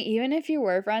 I mean, even if you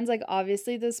were friends, like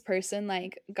obviously this person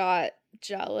like got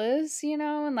jealous,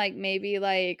 and like maybe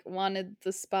like wanted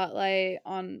the spotlight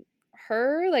on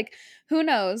her. Like, who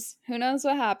knows? Who knows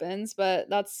what happens? But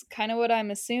that's kind of what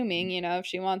I'm assuming, if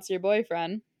she wants your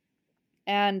boyfriend.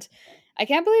 And I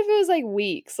can't believe it was like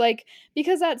weeks. Like,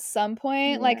 because at some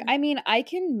point, like, Yeah. I mean, I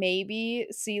can maybe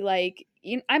see like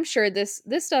I'm sure this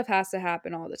stuff has to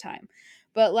happen all the time.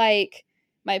 But like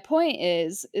my point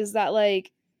is that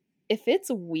like if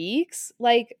it's weeks,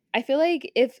 like I feel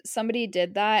like if somebody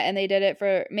did that and they did it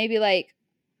for maybe like,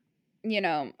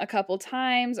 a couple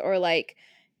times or like,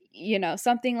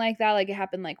 something like that, like it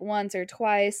happened like once or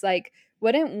twice, like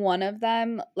wouldn't one of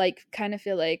them like kind of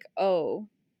feel like, "Oh,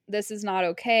 this is not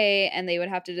okay," and they would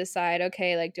have to decide,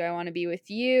 "Okay, like do I want to be with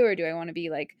you or do I want to be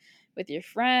like with your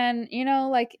friend?"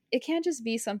 Like it can't just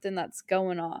be something that's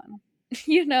going on.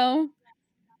 you know?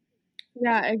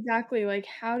 Yeah, exactly, like,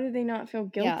 how do they not feel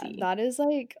Yeah, guilty? that is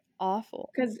like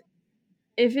awful. Because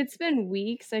if it's been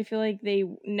weeks, I feel like they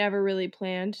never really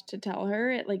planned to tell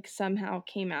her, it, like, somehow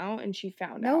came out and she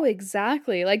found No, out.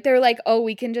 exactly. Like they're like, "Oh,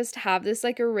 we can just have this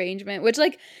like arrangement." Which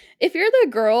like if you're the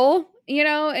girl,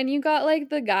 and you got like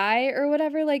the guy or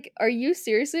whatever, like are you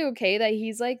seriously okay that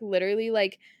he's like literally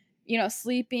like,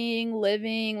 sleeping,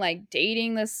 living, like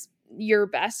dating this your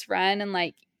best friend and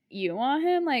like you want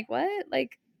him? Like what?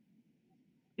 Like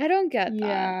I don't get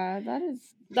that. Yeah, that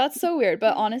is That's so weird,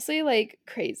 but honestly like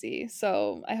crazy.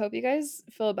 So, I hope you guys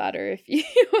feel better if you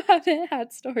haven't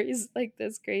had stories like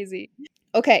this crazy.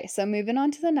 Okay, so moving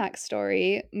on to the next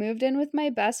story. Moved in with my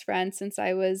best friend since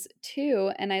I was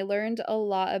 2, and I learned a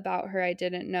lot about her I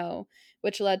didn't know,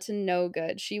 which led to no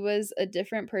good. She was a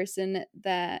different person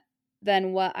than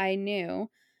what I knew.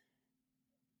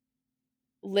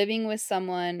 Living with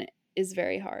someone is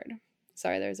very hard.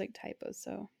 Sorry, there's like typos,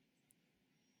 so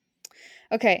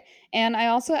okay, and I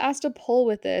also asked a poll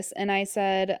with this, and I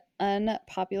said,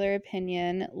 unpopular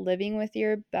opinion, living with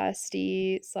your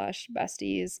bestie slash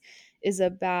besties is a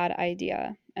bad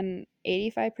idea. And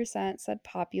 85% said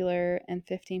popular, and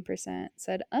 15%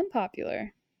 said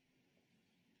unpopular.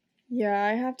 Yeah,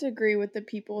 I have to agree with the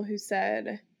people who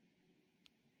said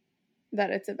that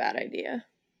it's a bad idea.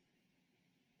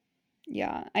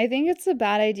 Yeah, I think it's a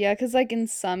bad idea because, like, in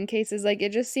some cases, like,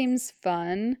 it just seems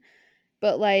fun.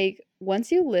 But, like,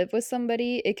 once you live with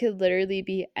somebody, it could literally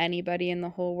be anybody in the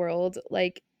whole world.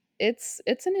 Like, it's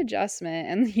an adjustment,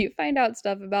 and you find out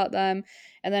stuff about them,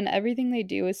 and then everything they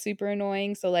do is super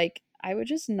annoying, so, like, I would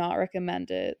just not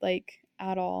recommend it, like,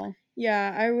 at all.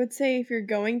 Yeah, I would say if you're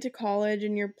going to college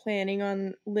and you're planning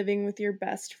on living with your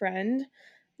best friend,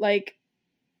 like,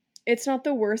 it's not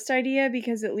the worst idea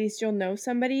because at least you'll know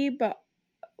somebody, but,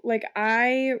 like,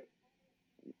 I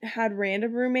had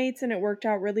random roommates and it worked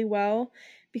out really well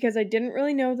because I didn't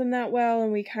really know them that well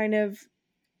and we kind of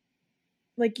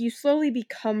like you slowly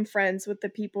become friends with the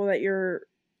people that you're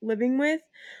living with.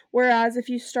 Whereas if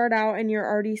you start out and you're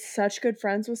already such good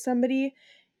friends with somebody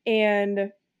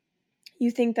and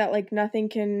you think that like nothing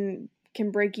can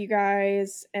break you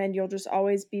guys and you'll just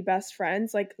always be best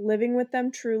friends, like living with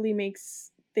them truly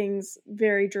makes things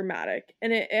very dramatic.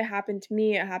 And it happened to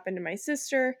me, it happened to my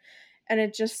sister, and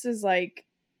it just is like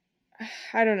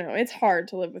I don't know, it's hard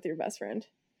to live with your best friend.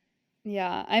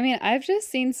 Yeah, I mean, I've just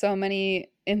seen so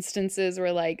many instances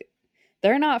where, like,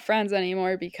 they're not friends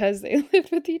anymore because they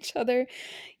live with each other,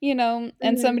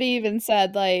 and Mhm. somebody even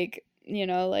said, like,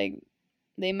 like,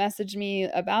 they messaged me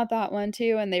about that one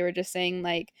too, and they were just saying,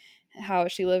 like, how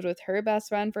she lived with her best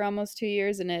friend for almost 2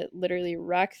 years, and it literally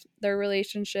wrecked their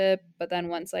relationship, but then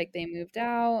once, like, they moved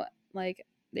out, like,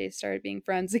 they started being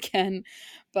friends again,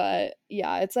 but,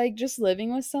 yeah, it's like just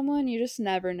living with someone, you just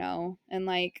never know, and,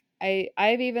 like,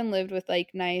 I've even lived with,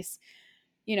 like, nice,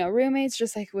 roommates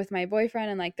just, like, with my boyfriend,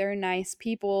 and, like, they're nice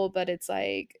people, but it's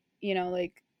like,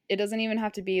 like, it doesn't even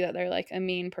have to be that they're, like, a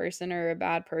mean person or a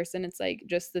bad person, it's, like,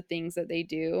 just the things that they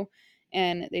do,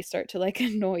 and they start to, like,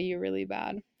 annoy you really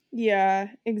bad.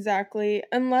 Yeah, exactly.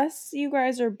 Unless you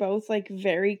guys are both like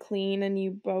very clean and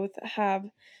you both have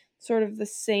sort of the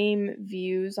same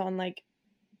views on like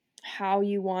how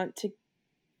you want to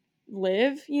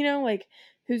live, like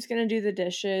who's going to do the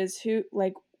dishes, who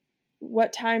like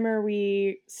what time are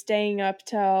we staying up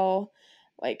till,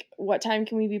 like what time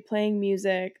can we be playing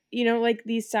music, like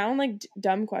these sound like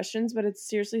dumb questions, but it's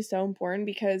seriously so important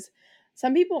because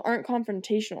some people aren't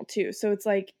confrontational too, so it's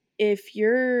like if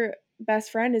your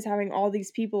best friend is having all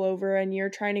these people over and you're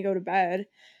trying to go to bed,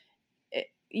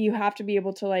 you have to be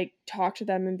able to like talk to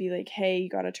them and be like, hey, you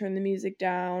got to turn the music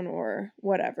down or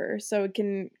whatever, so it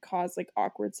can cause like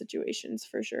awkward situations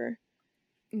for sure.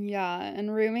 Yeah,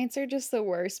 and roommates are just the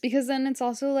worst because then it's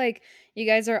also, like, you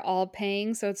guys are all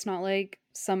paying, so it's not like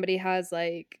somebody has,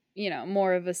 like,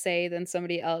 more of a say than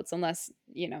somebody else unless,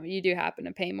 you do happen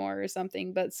to pay more or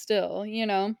something, but still,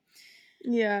 I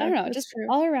Yeah, don't know, that's just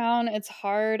true. all around, it's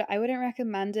hard. I wouldn't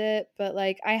recommend it, but,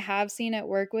 like, I have seen it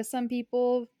work with some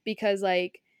people because,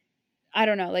 like, I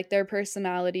don't know, like their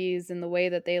personalities and the way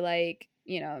that they like,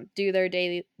 do their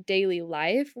daily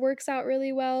life works out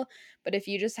really well. But if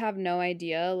you just have no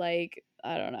idea, like,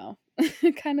 I don't know,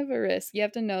 kind of a risk. You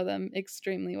have to know them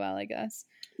extremely well, I guess.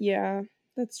 Yeah,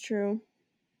 that's true.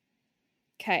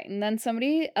 Okay, and then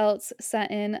somebody else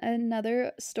sent in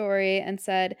another story and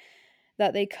said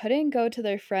that they couldn't go to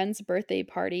their friend's birthday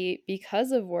party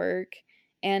because of work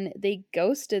and they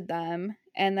ghosted them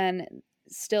and then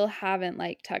still haven't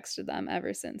like texted them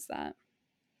ever since that.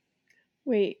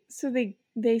 Wait, so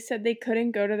they said they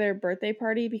couldn't go to their birthday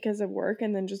party because of work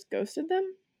and then just ghosted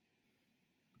them?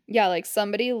 Yeah, like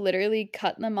somebody literally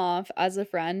cut them off as a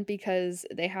friend because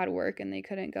they had work and they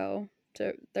couldn't go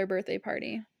to their birthday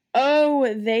party.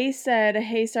 Oh, they said,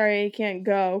 "Hey, sorry, I can't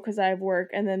go because I have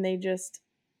work," and then they just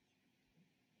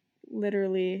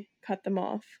literally cut them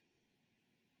off.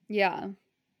 Yeah.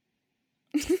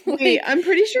 Wait, Like, I'm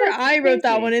pretty sure that's I wrote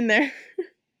that one crazy. in there.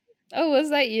 Oh, was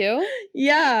that you?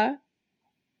 Yeah,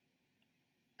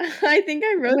 I think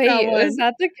I wrote that Wait, was one.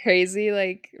 that the crazy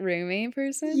like roommate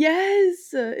person?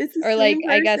 Yes, it's the Or like same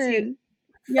I guess you person.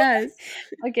 Yes.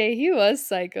 Okay, he was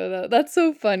psycho though. That's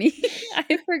so funny.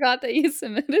 I forgot that you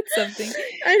submitted something.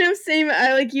 I know, same.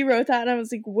 I like you wrote that, and I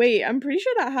was like, "Wait, I'm pretty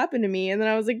sure that happened to me." And then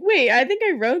I was like, "Wait, I think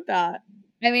I wrote that."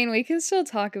 I mean, we can still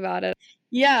talk about it.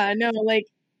 Yeah, no, like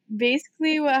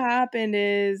basically what happened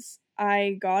is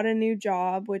I got a new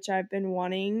job, which I've been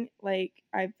wanting. Like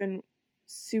I've been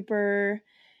super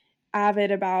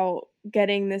avid about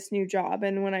getting this new job,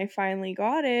 and when I finally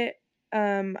got it,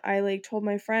 I like told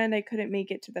my friend I couldn't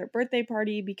make it to their birthday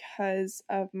party because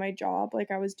of my job.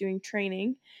 Like I was doing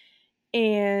training,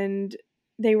 and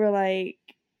they were like,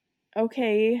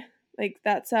 "Okay, like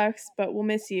that sucks, but we'll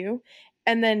miss you."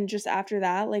 And then just after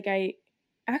that, like I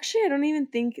don't even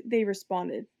think they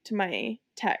responded to my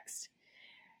text.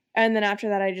 And then after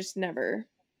that I just never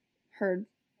heard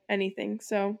anything.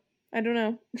 So, I don't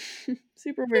know.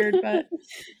 Super weird, but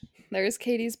There's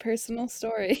Katie's personal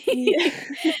story. yeah.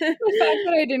 The fact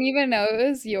that I didn't even know it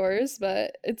was yours,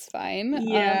 but it's fine.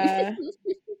 Yeah.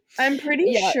 I'm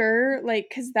pretty Yeah, sure,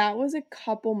 like, cause that was a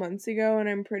couple months ago, and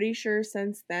I'm pretty sure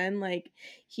since then, like,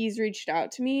 he's reached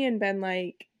out to me and been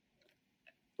like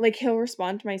he'll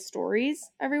respond to my stories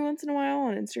every once in a while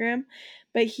on Instagram,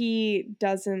 but he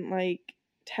doesn't like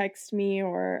text me,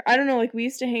 or I don't know, like we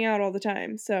used to hang out all the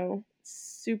time, so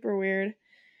super weird.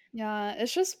 yeah,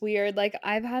 it's just weird. Like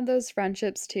I've had those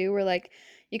friendships too where like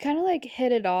you kind of like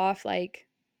hit it off like,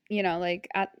 like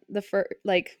at the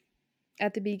like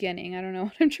at the beginning. I don't know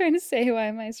what I'm trying to say. Why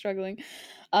am I struggling?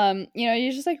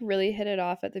 You just like really hit it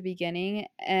off at the beginning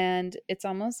and it's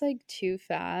almost like too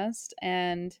fast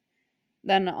and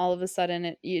then all of a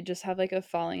sudden you just have like a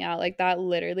falling out. Like that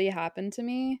literally happened to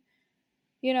me,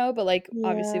 but like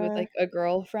obviously with Yeah. like a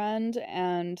girlfriend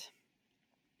and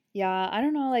yeah, I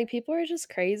don't know, like people are just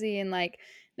crazy and like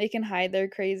they can hide their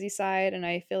crazy side and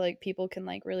I feel like people can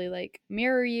like really like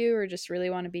mirror you or just really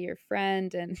want to be your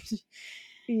friend and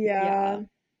Yeah. yeah.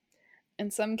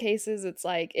 In some cases it's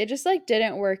like it just like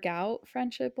didn't work out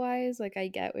friendship wise. Like I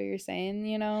get what you're saying.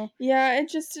 Yeah, it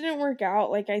just didn't work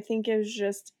out. Like I think it was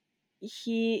just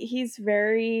he's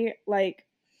very like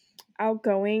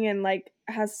outgoing and like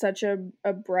has such a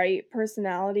bright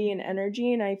personality and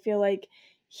energy, and I feel like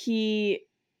he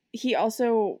he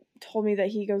also told me that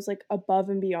he goes like above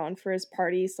and beyond for his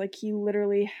parties. Like he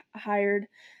literally hired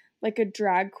like a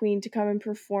drag queen to come and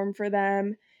perform for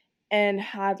them, and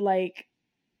had like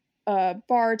a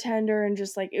bartender, and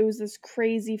just like it was this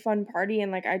crazy fun party,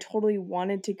 and like I totally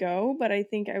wanted to go, but I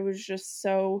think I was just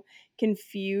so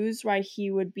confused why he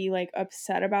would be like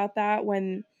upset about that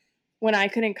when I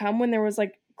couldn't come, when there was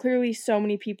like clearly so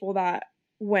many people that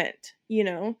went.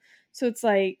 So it's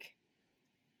like,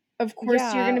 of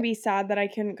course you're going Yeah. to be sad that I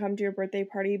couldn't come to your birthday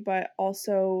party, but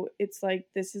also it's like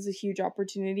this is a huge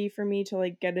opportunity for me to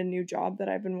like get a new job that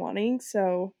I've been wanting.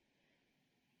 So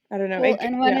I don't know. Well,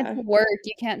 and when it's Yeah. work,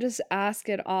 you can't just ask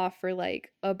it off for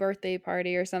like a birthday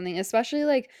party or something, especially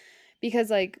like because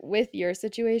like with your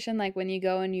situation, like when you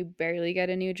go and you barely get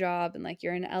a new job and like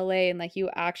you're in LA and like you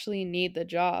actually need the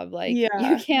job, like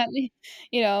you Yeah. can't,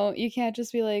 you can't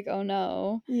just be like, oh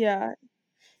no. Yeah.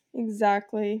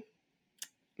 Exactly.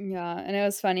 Yeah. And it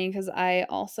was funny because I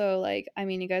also like, I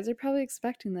mean, you guys are probably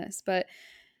expecting this, but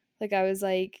like I was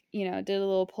like, did a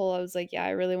little poll. I was like, yeah,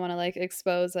 I really want to like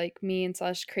expose like me and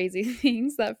slash crazy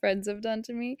things that friends have done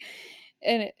to me.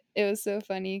 And it was so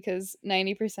funny because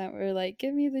 90% were like,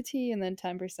 give me the tea. And then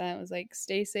 10% was like,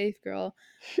 stay safe, girl.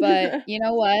 But you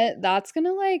know what? That's going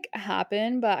to like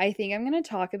happen. But I think I'm going to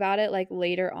talk about it like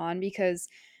later on because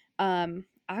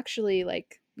actually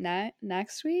like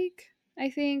next week, I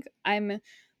think I'm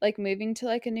like moving to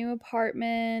like a new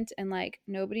apartment and like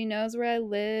nobody knows where I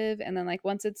live. And then like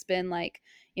once it's been like,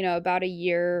 about a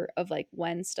year of like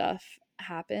when stuff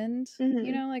happened,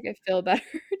 Mhm. like I feel better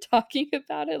talking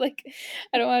about it. Like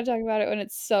I don't want to talk about it when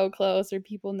it's so close or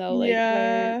people know like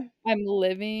where Yeah. I'm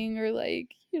living or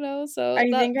like, so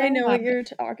I think I that'll know what happen. you're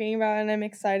talking about, and I'm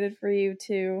excited for you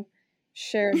to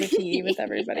share the tea with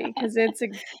everybody Yeah. because it's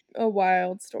a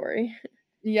wild story.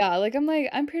 Yeah, like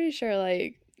I'm pretty sure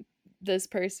like this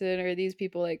person or these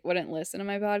people like wouldn't listen to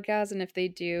my podcast, and if they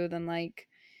do, then like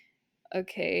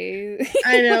okay.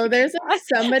 I know, Like there's, like,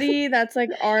 somebody that's, like,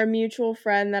 our mutual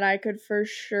friend that I could for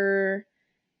sure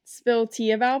spill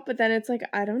tea about, but then it's like,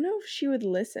 I don't know if she would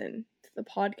listen to the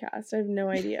podcast. I have no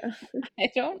idea. I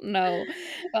don't know.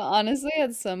 But honestly,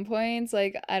 at some points,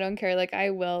 like I don't care. Like I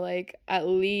will like at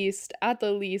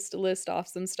the least list off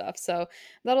some stuff. So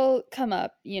that'll come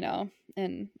up,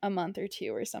 in a month or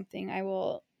two or something. I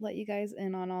will let you guys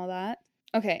in on all that.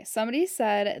 Okay, somebody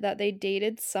said that they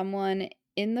dated someone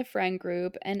in the friend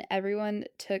group and everyone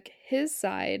took his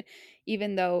side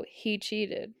even though he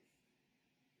cheated.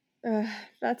 Ugh,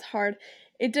 that's hard.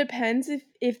 It depends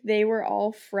if they were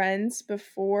all friends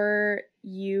before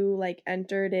you, like,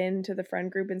 entered into the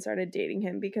friend group and started dating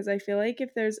him, because I feel like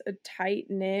if there's a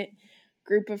tight-knit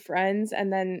group of friends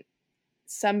and then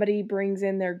somebody brings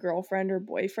in their girlfriend or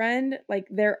boyfriend, like,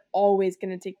 they're always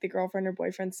gonna take the girlfriend or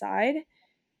boyfriend side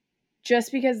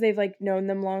just because they've, like, known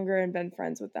them longer and been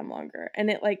friends with them longer, and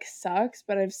it, like, sucks,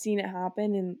 but I've seen it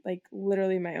happen in, like,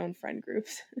 literally my own friend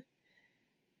groups.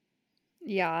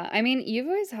 Yeah, I mean, you've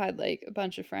always had like a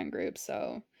bunch of friend groups,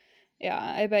 so yeah,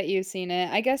 I bet you've seen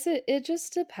it. I guess it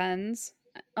just depends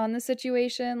on the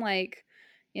situation. Like,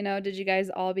 did you guys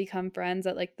all become friends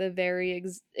at like the very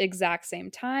exact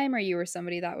same time, or you were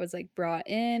somebody that was like brought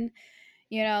in?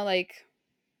 Like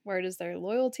where does their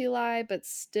loyalty lie? But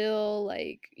still,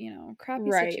 like,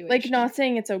 crappy Right. Like, situation. not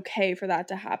saying it's okay for that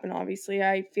to happen, obviously.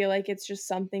 I feel like it's just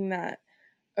something that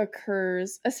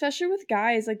occurs, especially with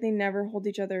guys, like, they never hold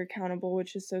each other accountable,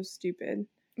 which is so stupid.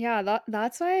 Yeah,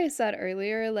 that's why I said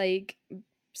earlier, like,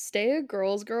 stay a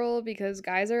girl's girl because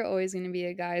guys are always going to be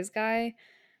a guy's guy,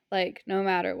 like, no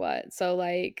matter what. So,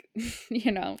 like,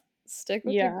 you know, stick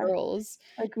with the Yeah. girls.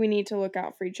 Like, we need to look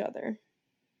out for each other.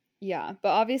 Yeah, but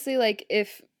obviously, like,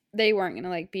 if they weren't gonna,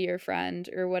 like, be your friend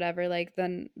or whatever, like,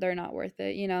 then they're not worth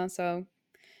it, So,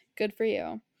 good for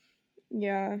you.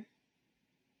 Yeah.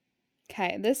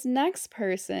 Okay, this next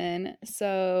person,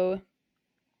 so,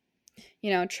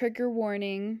 trigger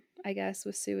warning, I guess,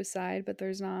 with suicide, but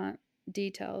there's not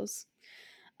details.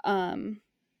 Um,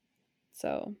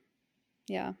 so,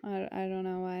 yeah, I don't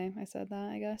know why I said that,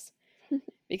 I guess.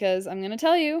 Because I'm gonna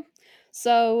tell you.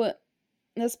 So,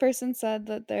 this person said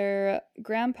that their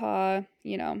grandpa,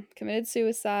 committed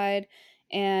suicide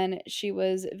and she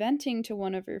was venting to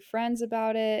one of her friends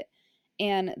about it.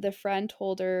 And the friend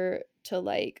told her to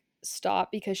like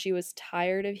stop because she was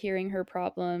tired of hearing her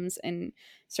problems and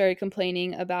started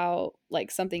complaining about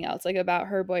like something else, like about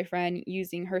her boyfriend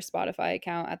using her Spotify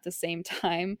account at the same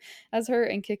time as her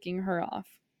and kicking her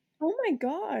off. Oh my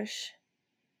gosh.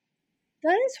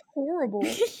 That is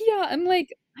horrible. Yeah, I'm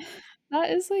like, that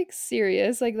is, like,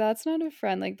 serious, like, that's not a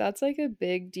friend, like, that's, like, a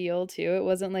big deal too. It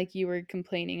wasn't like you were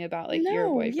complaining about, like, your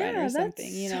No, boyfriend or yeah,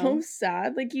 something, that's so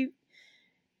sad. Like, you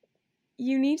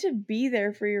need to be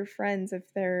there for your friends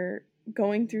if they're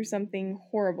going through something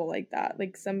horrible like that,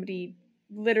 like somebody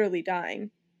literally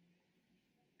dying.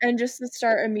 And just to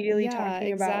start immediately Yeah,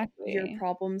 talking about your exactly.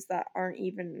 problems that aren't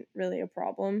even really a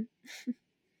problem.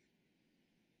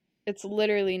 It's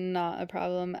literally not a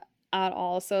problem at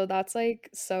all, so that's, like,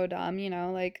 so dumb,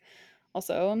 like,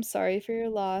 also, I'm sorry for your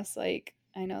loss, like,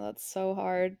 I know that's so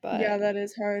hard, Yeah, but that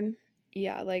is hard.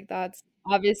 yeah, like, that's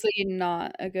obviously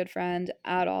not a good friend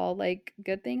at all, like,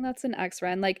 good thing that's an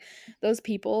ex-friend, like, those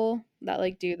people that,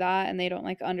 like, do that and they don't,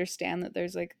 like, understand that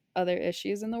there's, like, other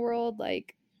issues in the world,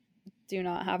 like, do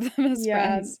not have them as Yeah,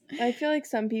 friends. I feel like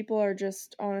some people are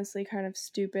just honestly kind of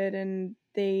stupid and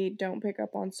they don't pick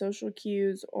up on social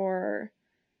cues or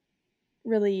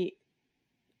really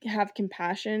have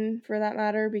compassion for that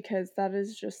matter, because that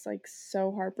is just like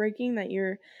so heartbreaking that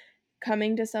you're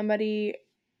coming to somebody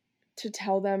to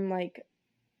tell them like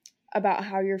about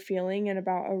how you're feeling and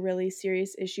about a really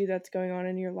serious issue that's going on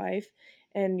in your life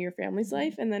and your family's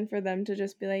life, and then for them to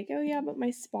just be like, "Oh yeah, but my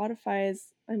Spotify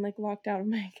is I'm like locked out of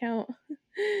my account."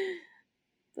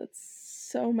 That's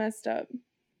so messed up.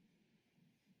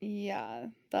 Yeah,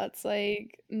 that's,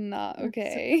 like, not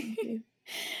That's so okay. crazy.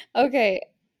 Okay.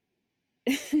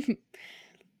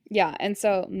 Yeah, and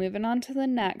so moving on to the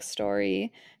next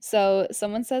story. So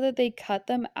someone said that they cut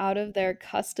them out of their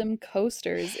custom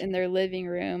coasters in their living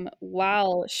room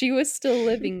while she was still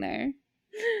living there.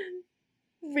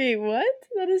 Wait, what?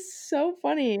 That is so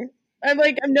funny. I'm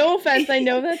like, no offense, I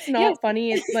know that's Yes. not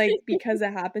funny, like, because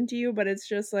it happened to you, but it's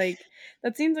just like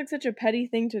that seems like such a petty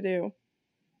thing to do.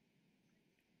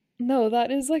 No,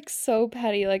 that is like so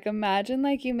petty. Like imagine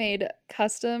like you made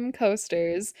custom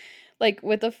coasters like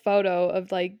with a photo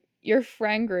of like your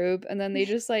friend group and then they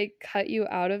just like cut you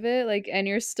out of it like and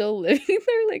you're still living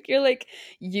there like you're like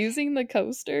using the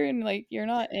coaster and like you're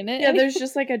not in it Yeah, there's anymore.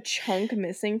 just like a chunk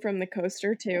missing from the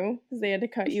coaster too, because they had to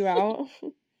cut you out.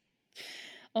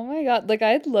 Oh my God, like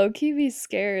I'd low key be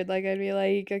scared. Like I'd be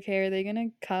like, okay, are they gonna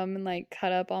come and like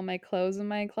cut up all my clothes in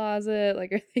my closet?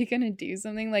 Like are they gonna do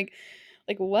something? Like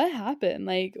what happened?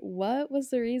 Like what was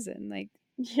the reason? Like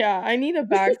Yeah, I need a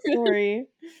backstory.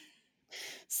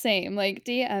 same, like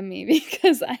DM me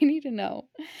because I need to know.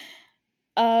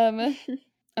 Um,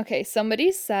 okay,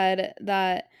 somebody said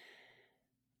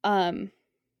um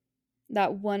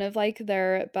that one of like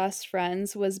their best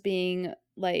friends was being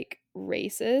like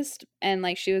racist and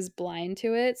like she was blind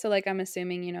to it. So like I'm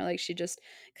assuming, you know, like she just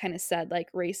kind of said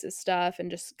like racist stuff and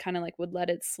just kind of like would let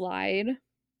it slide,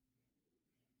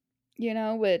 you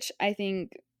know, which I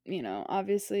think, you know,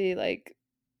 obviously like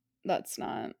that's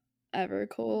not ever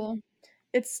cool.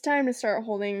 It's time to start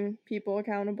holding people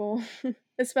accountable,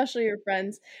 especially your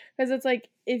friends, because it's like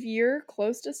if you're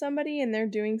close to somebody and they're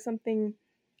doing something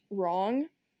wrong,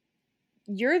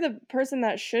 you're the person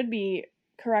that should be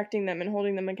correcting them and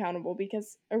holding them accountable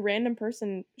because a random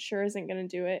person sure isn't going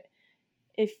to do it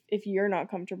if you're not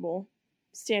comfortable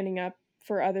standing up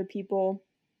for other people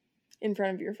in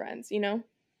front of your friends, you know?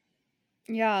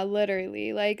 Yeah,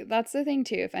 literally. Like that's the thing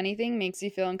too. If anything makes you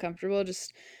feel uncomfortable,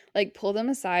 just like pull them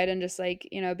aside and just like,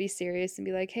 you know, be serious and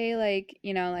be like, "Hey, like,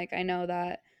 you know, like I know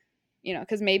that, you know,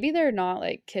 cuz maybe they're not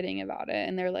like kidding about it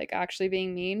and they're like actually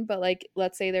being mean, but like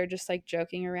let's say they're just like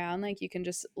joking around, like you can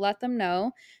just let them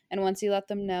know. And once you let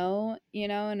them know, you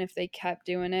know, and if they kept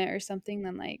doing it or something,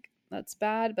 then like that's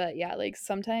bad, but yeah, like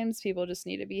sometimes people just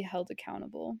need to be held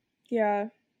accountable. Yeah,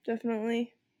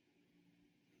 definitely.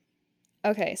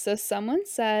 Okay, so someone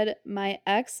said my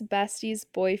ex bestie's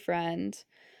boyfriend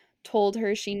told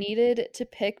her she needed to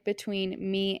pick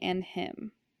between me and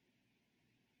him.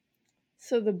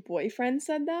 So the boyfriend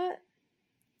said that?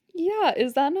 Yeah,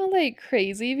 is that not like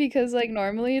crazy? Because like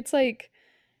normally it's like,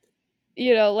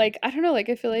 you know, like I don't know, like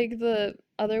I feel like the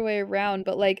other way around,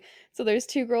 but like so there's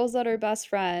two girls that are best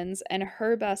friends and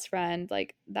her best friend,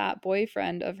 like that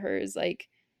boyfriend of hers, like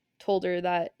told her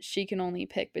that she can only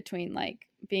pick between like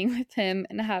being with him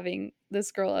and having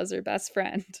this girl as her best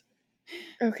friend.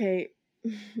 Okay.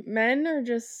 Men are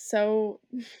just so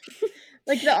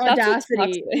like the That's what's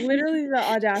audacity, toxic. literally the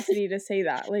audacity to say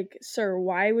that. Like, sir,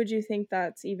 why would you think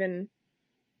that's even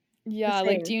a Yeah,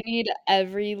 like, do thing? you need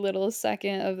every little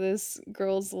second of this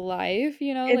girl's life,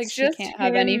 you know? Like, It's she just can't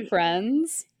have any him.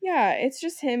 friends? Yeah, it's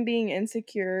just him being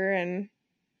insecure and,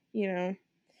 you know,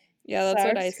 Yeah, that's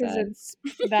what I sucks because said. it's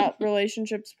that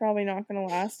relationship's probably not going to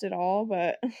last at all,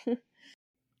 but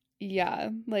Yeah,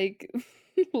 like,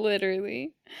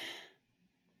 literally.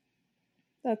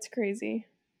 that's crazy.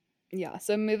 Yeah,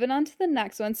 so moving on to the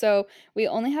next one. So, we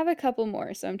only have a couple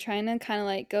more, so I'm trying to kinda,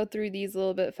 like, go through these a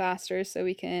little bit faster so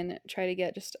we can try to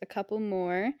get just a couple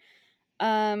more.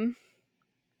 Um,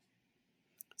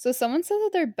 so someone said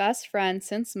that their best friend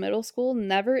since middle school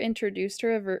never introduced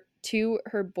her ever to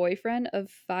her boyfriend of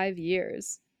 5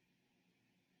 years.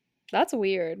 That's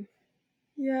weird.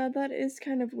 Yeah, that is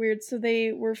kind of weird. So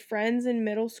they were friends in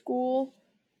middle school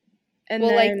and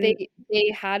Well, like, then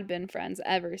they had been friends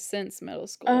ever since middle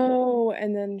school. oh,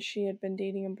 and then she had been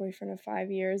dating a boyfriend of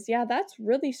 5 years. Yeah, that's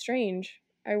really strange.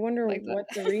 I wonder Like, what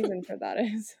the that reason for that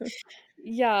is.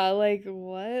 Yeah, like,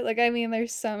 what? Like, I mean,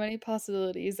 there's so many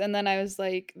possibilities, and then I was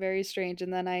like, "Very strange,"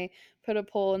 and then I put a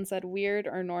poll and said, "Weird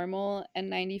or normal?" And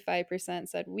 95%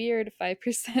 said weird,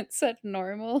 5% said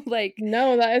normal, like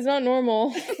No, that is not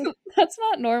normal. that's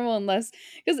not normal unless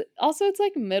because also it's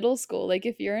like middle school. Like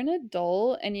if you're an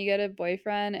adult and you get a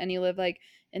boyfriend and you live like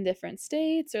in different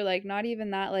states or like not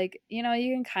even that, like, you know,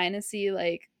 you can kind of see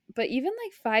like, but even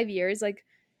like 5 years, like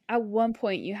at one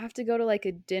point you have to go to like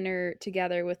a dinner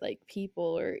together with like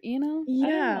people or, you know, I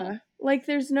don't know. Yeah. Like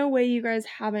there's no way you guys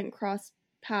haven't crossed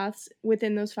paths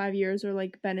within those 5 years or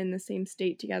like been in the same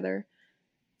state together.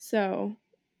 So,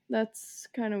 that's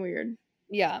kind of weird.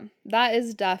 Yeah, that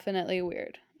is definitely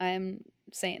weird. I am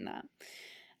saying that.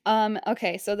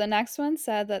 Okay, so the next one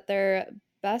said that their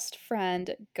best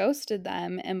friend ghosted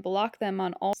them and blocked them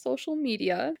on all social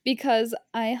media because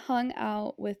I hung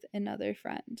out with another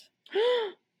friend.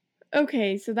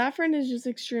 Okay, so that friend is just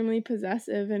extremely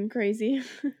possessive and crazy.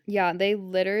 Yeah, they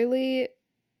literally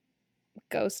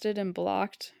ghosted and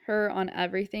blocked her on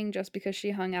everything just because she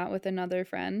hung out with another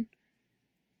friend.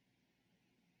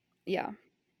 Yeah,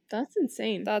 That's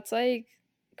insane. that's like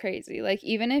crazy. Like,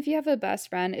 even if you have a best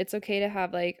friend, it's okay to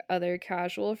have like other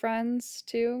casual friends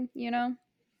too, you know?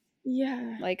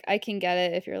 Yeah. Like, I can get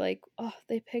it if you're like, oh,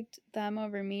 they picked them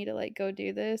over me to like go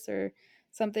do this or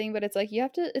something, but it's like you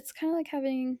have to, it's kind of like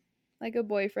having like a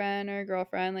boyfriend or a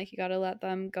girlfriend. Like, you got to let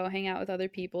them go hang out with other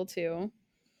people too.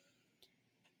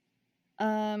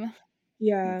 Um,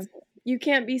 Yeah. let's You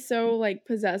can't be so, like,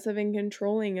 possessive and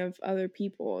controlling of other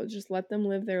people, just let them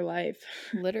live their life.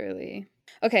 literally.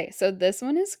 Okay, so this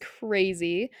one is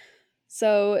crazy.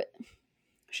 So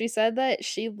she said that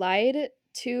she lied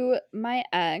to my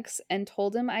ex and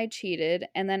told him I cheated.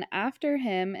 And then after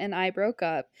him and I broke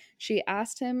up, she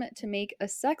asked him to make a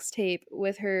sex tape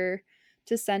with her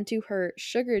to send to her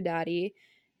sugar daddy.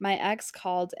 My ex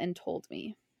called and told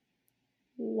me.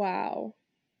 Wow.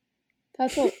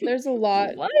 There's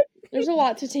What? a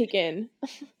lot to take in.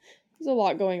 There's a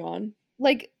lot going on.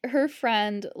 Like, her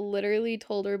friend literally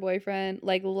told her boyfriend,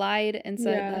 like, lied and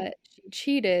said Yeah. that she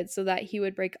cheated so that he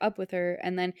would break up with her.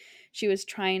 And then she was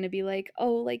trying to be like,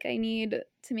 oh, like, I need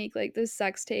to make like this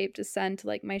sex tape to send to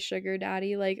like my sugar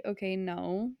daddy. Like, okay,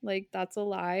 no, like, that's a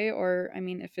lie. Or, I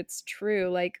mean, if it's true,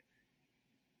 like,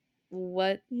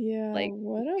 what, Yeah, like,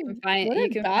 what you a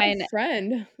can bad find,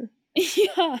 friend.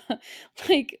 yeah,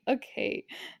 like, okay,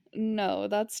 no,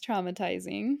 that's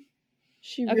traumatizing.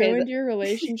 She Okay, ruined your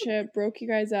relationship, broke you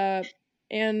guys up,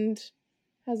 and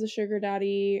has a sugar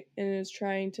daddy and is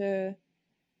trying to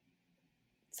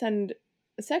send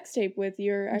a sex tape with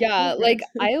your yeah, like,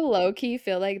 ex-boyfriend. I low key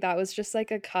feel like that was just,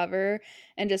 like, a cover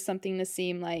and just something to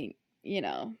seem like,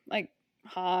 like,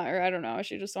 hot, or I don't know,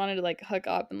 she just wanted to, like, hook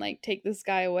up and, like, take this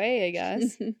guy away, I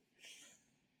guess.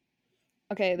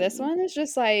 Okay, this one is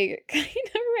just, like, kind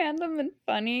of random and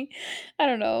funny. I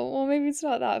don't know, well, maybe it's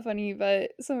not that funny,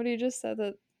 but somebody just said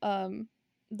that,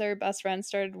 their best friend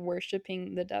started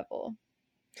worshiping the devil.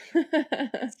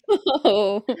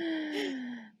 So,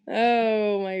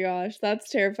 Oh my gosh, that's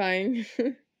terrifying.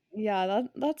 yeah,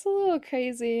 that's a little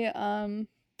crazy,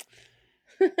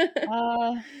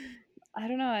 uh I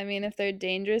don't know. I mean, if they're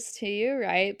dangerous to you,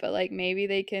 right? But like maybe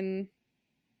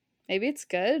it's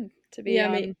good to be Yeah,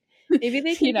 on, maybe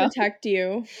they you can know. protect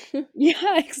you.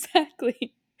 Yeah,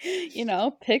 exactly.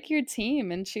 Pick your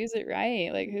team and choose it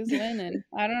right. Like, who's winning?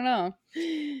 I don't know.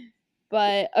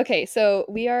 But okay, so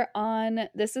we are on,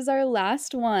 this is our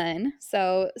last one.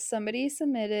 So somebody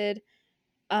submitted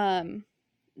um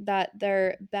that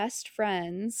their best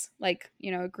friends, like,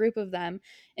 a group of them,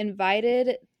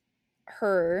 invited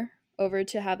her over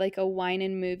to have like a wine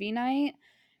and movie night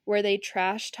where they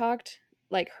trash talked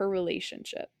like her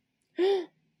relationship.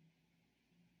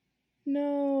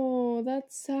 No,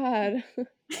 that's sad.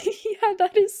 Yeah,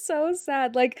 that is so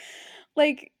sad. Like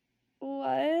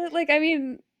what? Like, I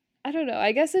mean, I don't know.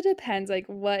 I guess it depends like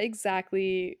what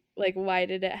exactly, like, why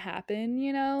did it happen,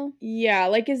 you know? Yeah,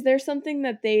 like, is there something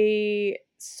that they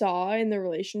saw in the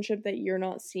relationship that you're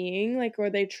not seeing? Like, are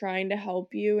they trying to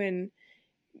help you and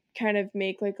kind of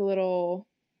make, like, a little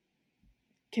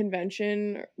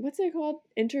convention or what's it called?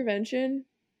 Intervention?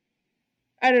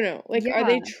 I don't know. Like, are they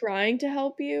Yeah, trying to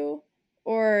help you?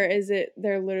 Or is it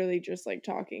they're literally just, like,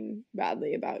 talking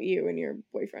badly about you and your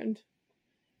boyfriend?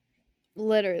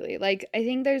 literally. Like, I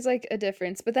think there's like a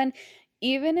difference. But then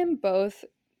even in both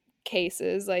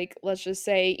cases, like, let's just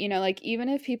say, like, even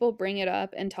if people bring it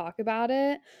up and talk about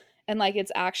it and like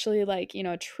it's actually like,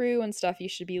 true and stuff you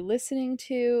should be listening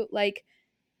to, like,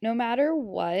 no matter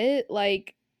what,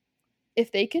 like,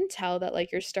 if they can tell that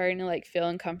like you're starting to like feel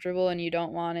uncomfortable and you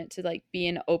don't want it to like be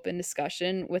an open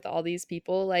discussion with all these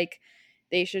people, like,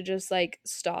 they should just like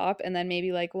stop and then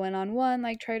maybe like one on one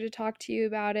like try to talk to you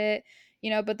about it,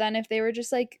 but then if they were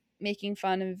just like making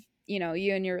fun of,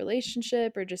 you and your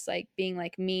relationship, or just like being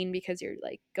like mean because you're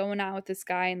like going out with this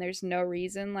guy and there's no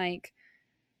reason, like,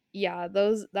 yeah,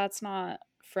 that's not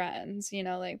friends,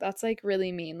 like, that's like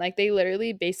really mean. Like, they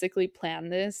literally basically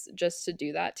planned this just to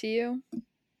do that to you.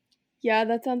 Yeah,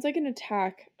 that sounds like an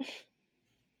attack.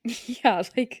 Yeah,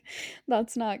 like,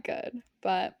 that's not good.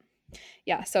 But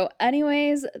yeah, so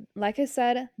anyways, like I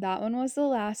said, that one was the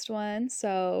last one.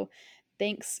 So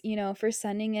thanks, for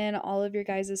sending in all of your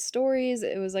guys' stories.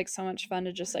 It was like so much fun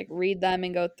to just like read them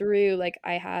and go through. Like,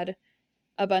 I had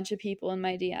a bunch of people in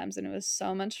my DMs and it was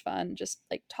so much fun just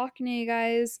like talking to you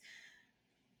guys.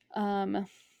 Um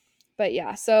But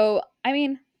yeah, so I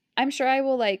mean, I'm sure I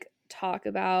will like talk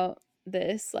about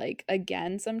this like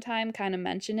again sometime, kind of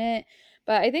mention it.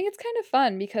 But I think it's kind of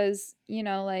fun because,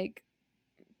 like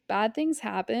bad things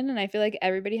happen and I feel like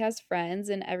everybody has friends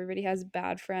and everybody has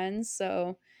bad friends.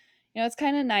 So, it's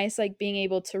kind of nice like being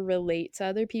able to relate to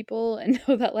other people and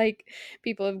know that like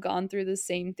people have gone through the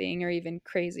same thing or even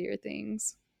crazier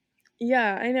things.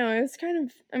 Yeah, I know. It was kind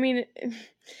of, I mean, it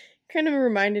kind of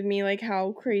reminded me like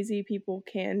how crazy people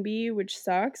can be, which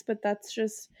sucks, but that's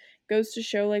just goes to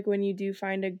show like when you do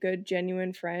find a good,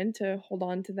 genuine friend to hold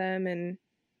on to them and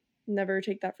never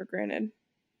take that for granted.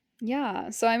 Yeah.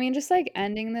 So I mean just like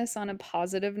ending this on a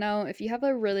positive note, if you have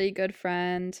a really good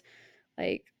friend,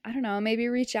 like I don't know, maybe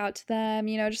reach out to them,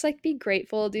 just like be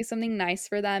grateful, do something nice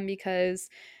for them because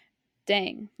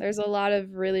dang, there's a lot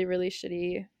of really, really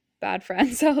shitty bad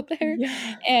friends out there.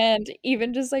 Yeah. And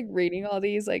even just like reading all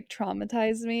these like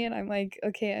traumatized me and I'm like,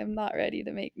 okay, I'm not ready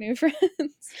to make new friends.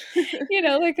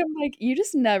 Like I'm like, you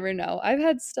just never know. I've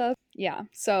had stuff. Yeah.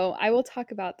 So I will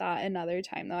talk about that another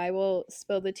time though. I will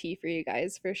spill the tea for you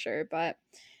guys for sure. But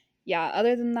yeah,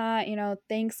 other than that,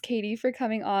 thanks Katie for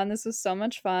coming on. This was so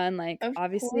much fun. Like Of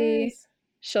obviously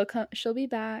course. she'll be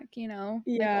back, like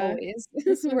Yeah. always.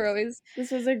 This We're was always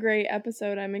this was a great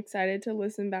episode. I'm excited to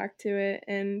listen back to it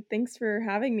and thanks for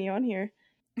having me on here.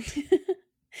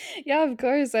 Yeah, of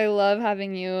course. I love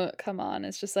having you come on.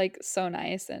 It's just like so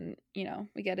nice and,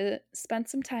 we get to spend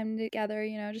some time together,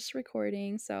 just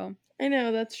recording. So, I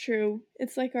know that's true.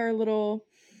 It's like our little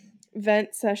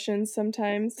vent sessions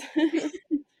sometimes.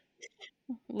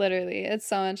 literally, it's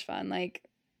so much fun. Like,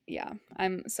 yeah,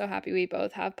 I'm so happy we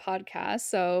both have podcasts.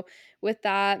 So, with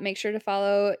that, make sure to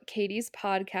follow Katie's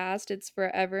podcast. It's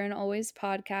Forever and Always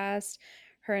Podcast.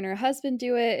 Her and her husband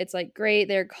do it. It's like great.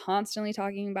 They're constantly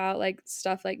talking about like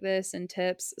stuff like this and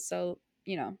tips. So,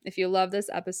 if you love this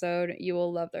episode, you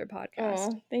will love their podcast.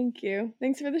 Oh, thank you.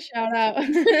 Thanks for the shout out.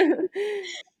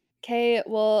 Okay,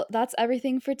 well, that's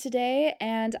everything for today,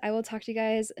 and I will talk to you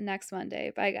guys next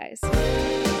Monday. Bye,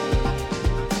 guys.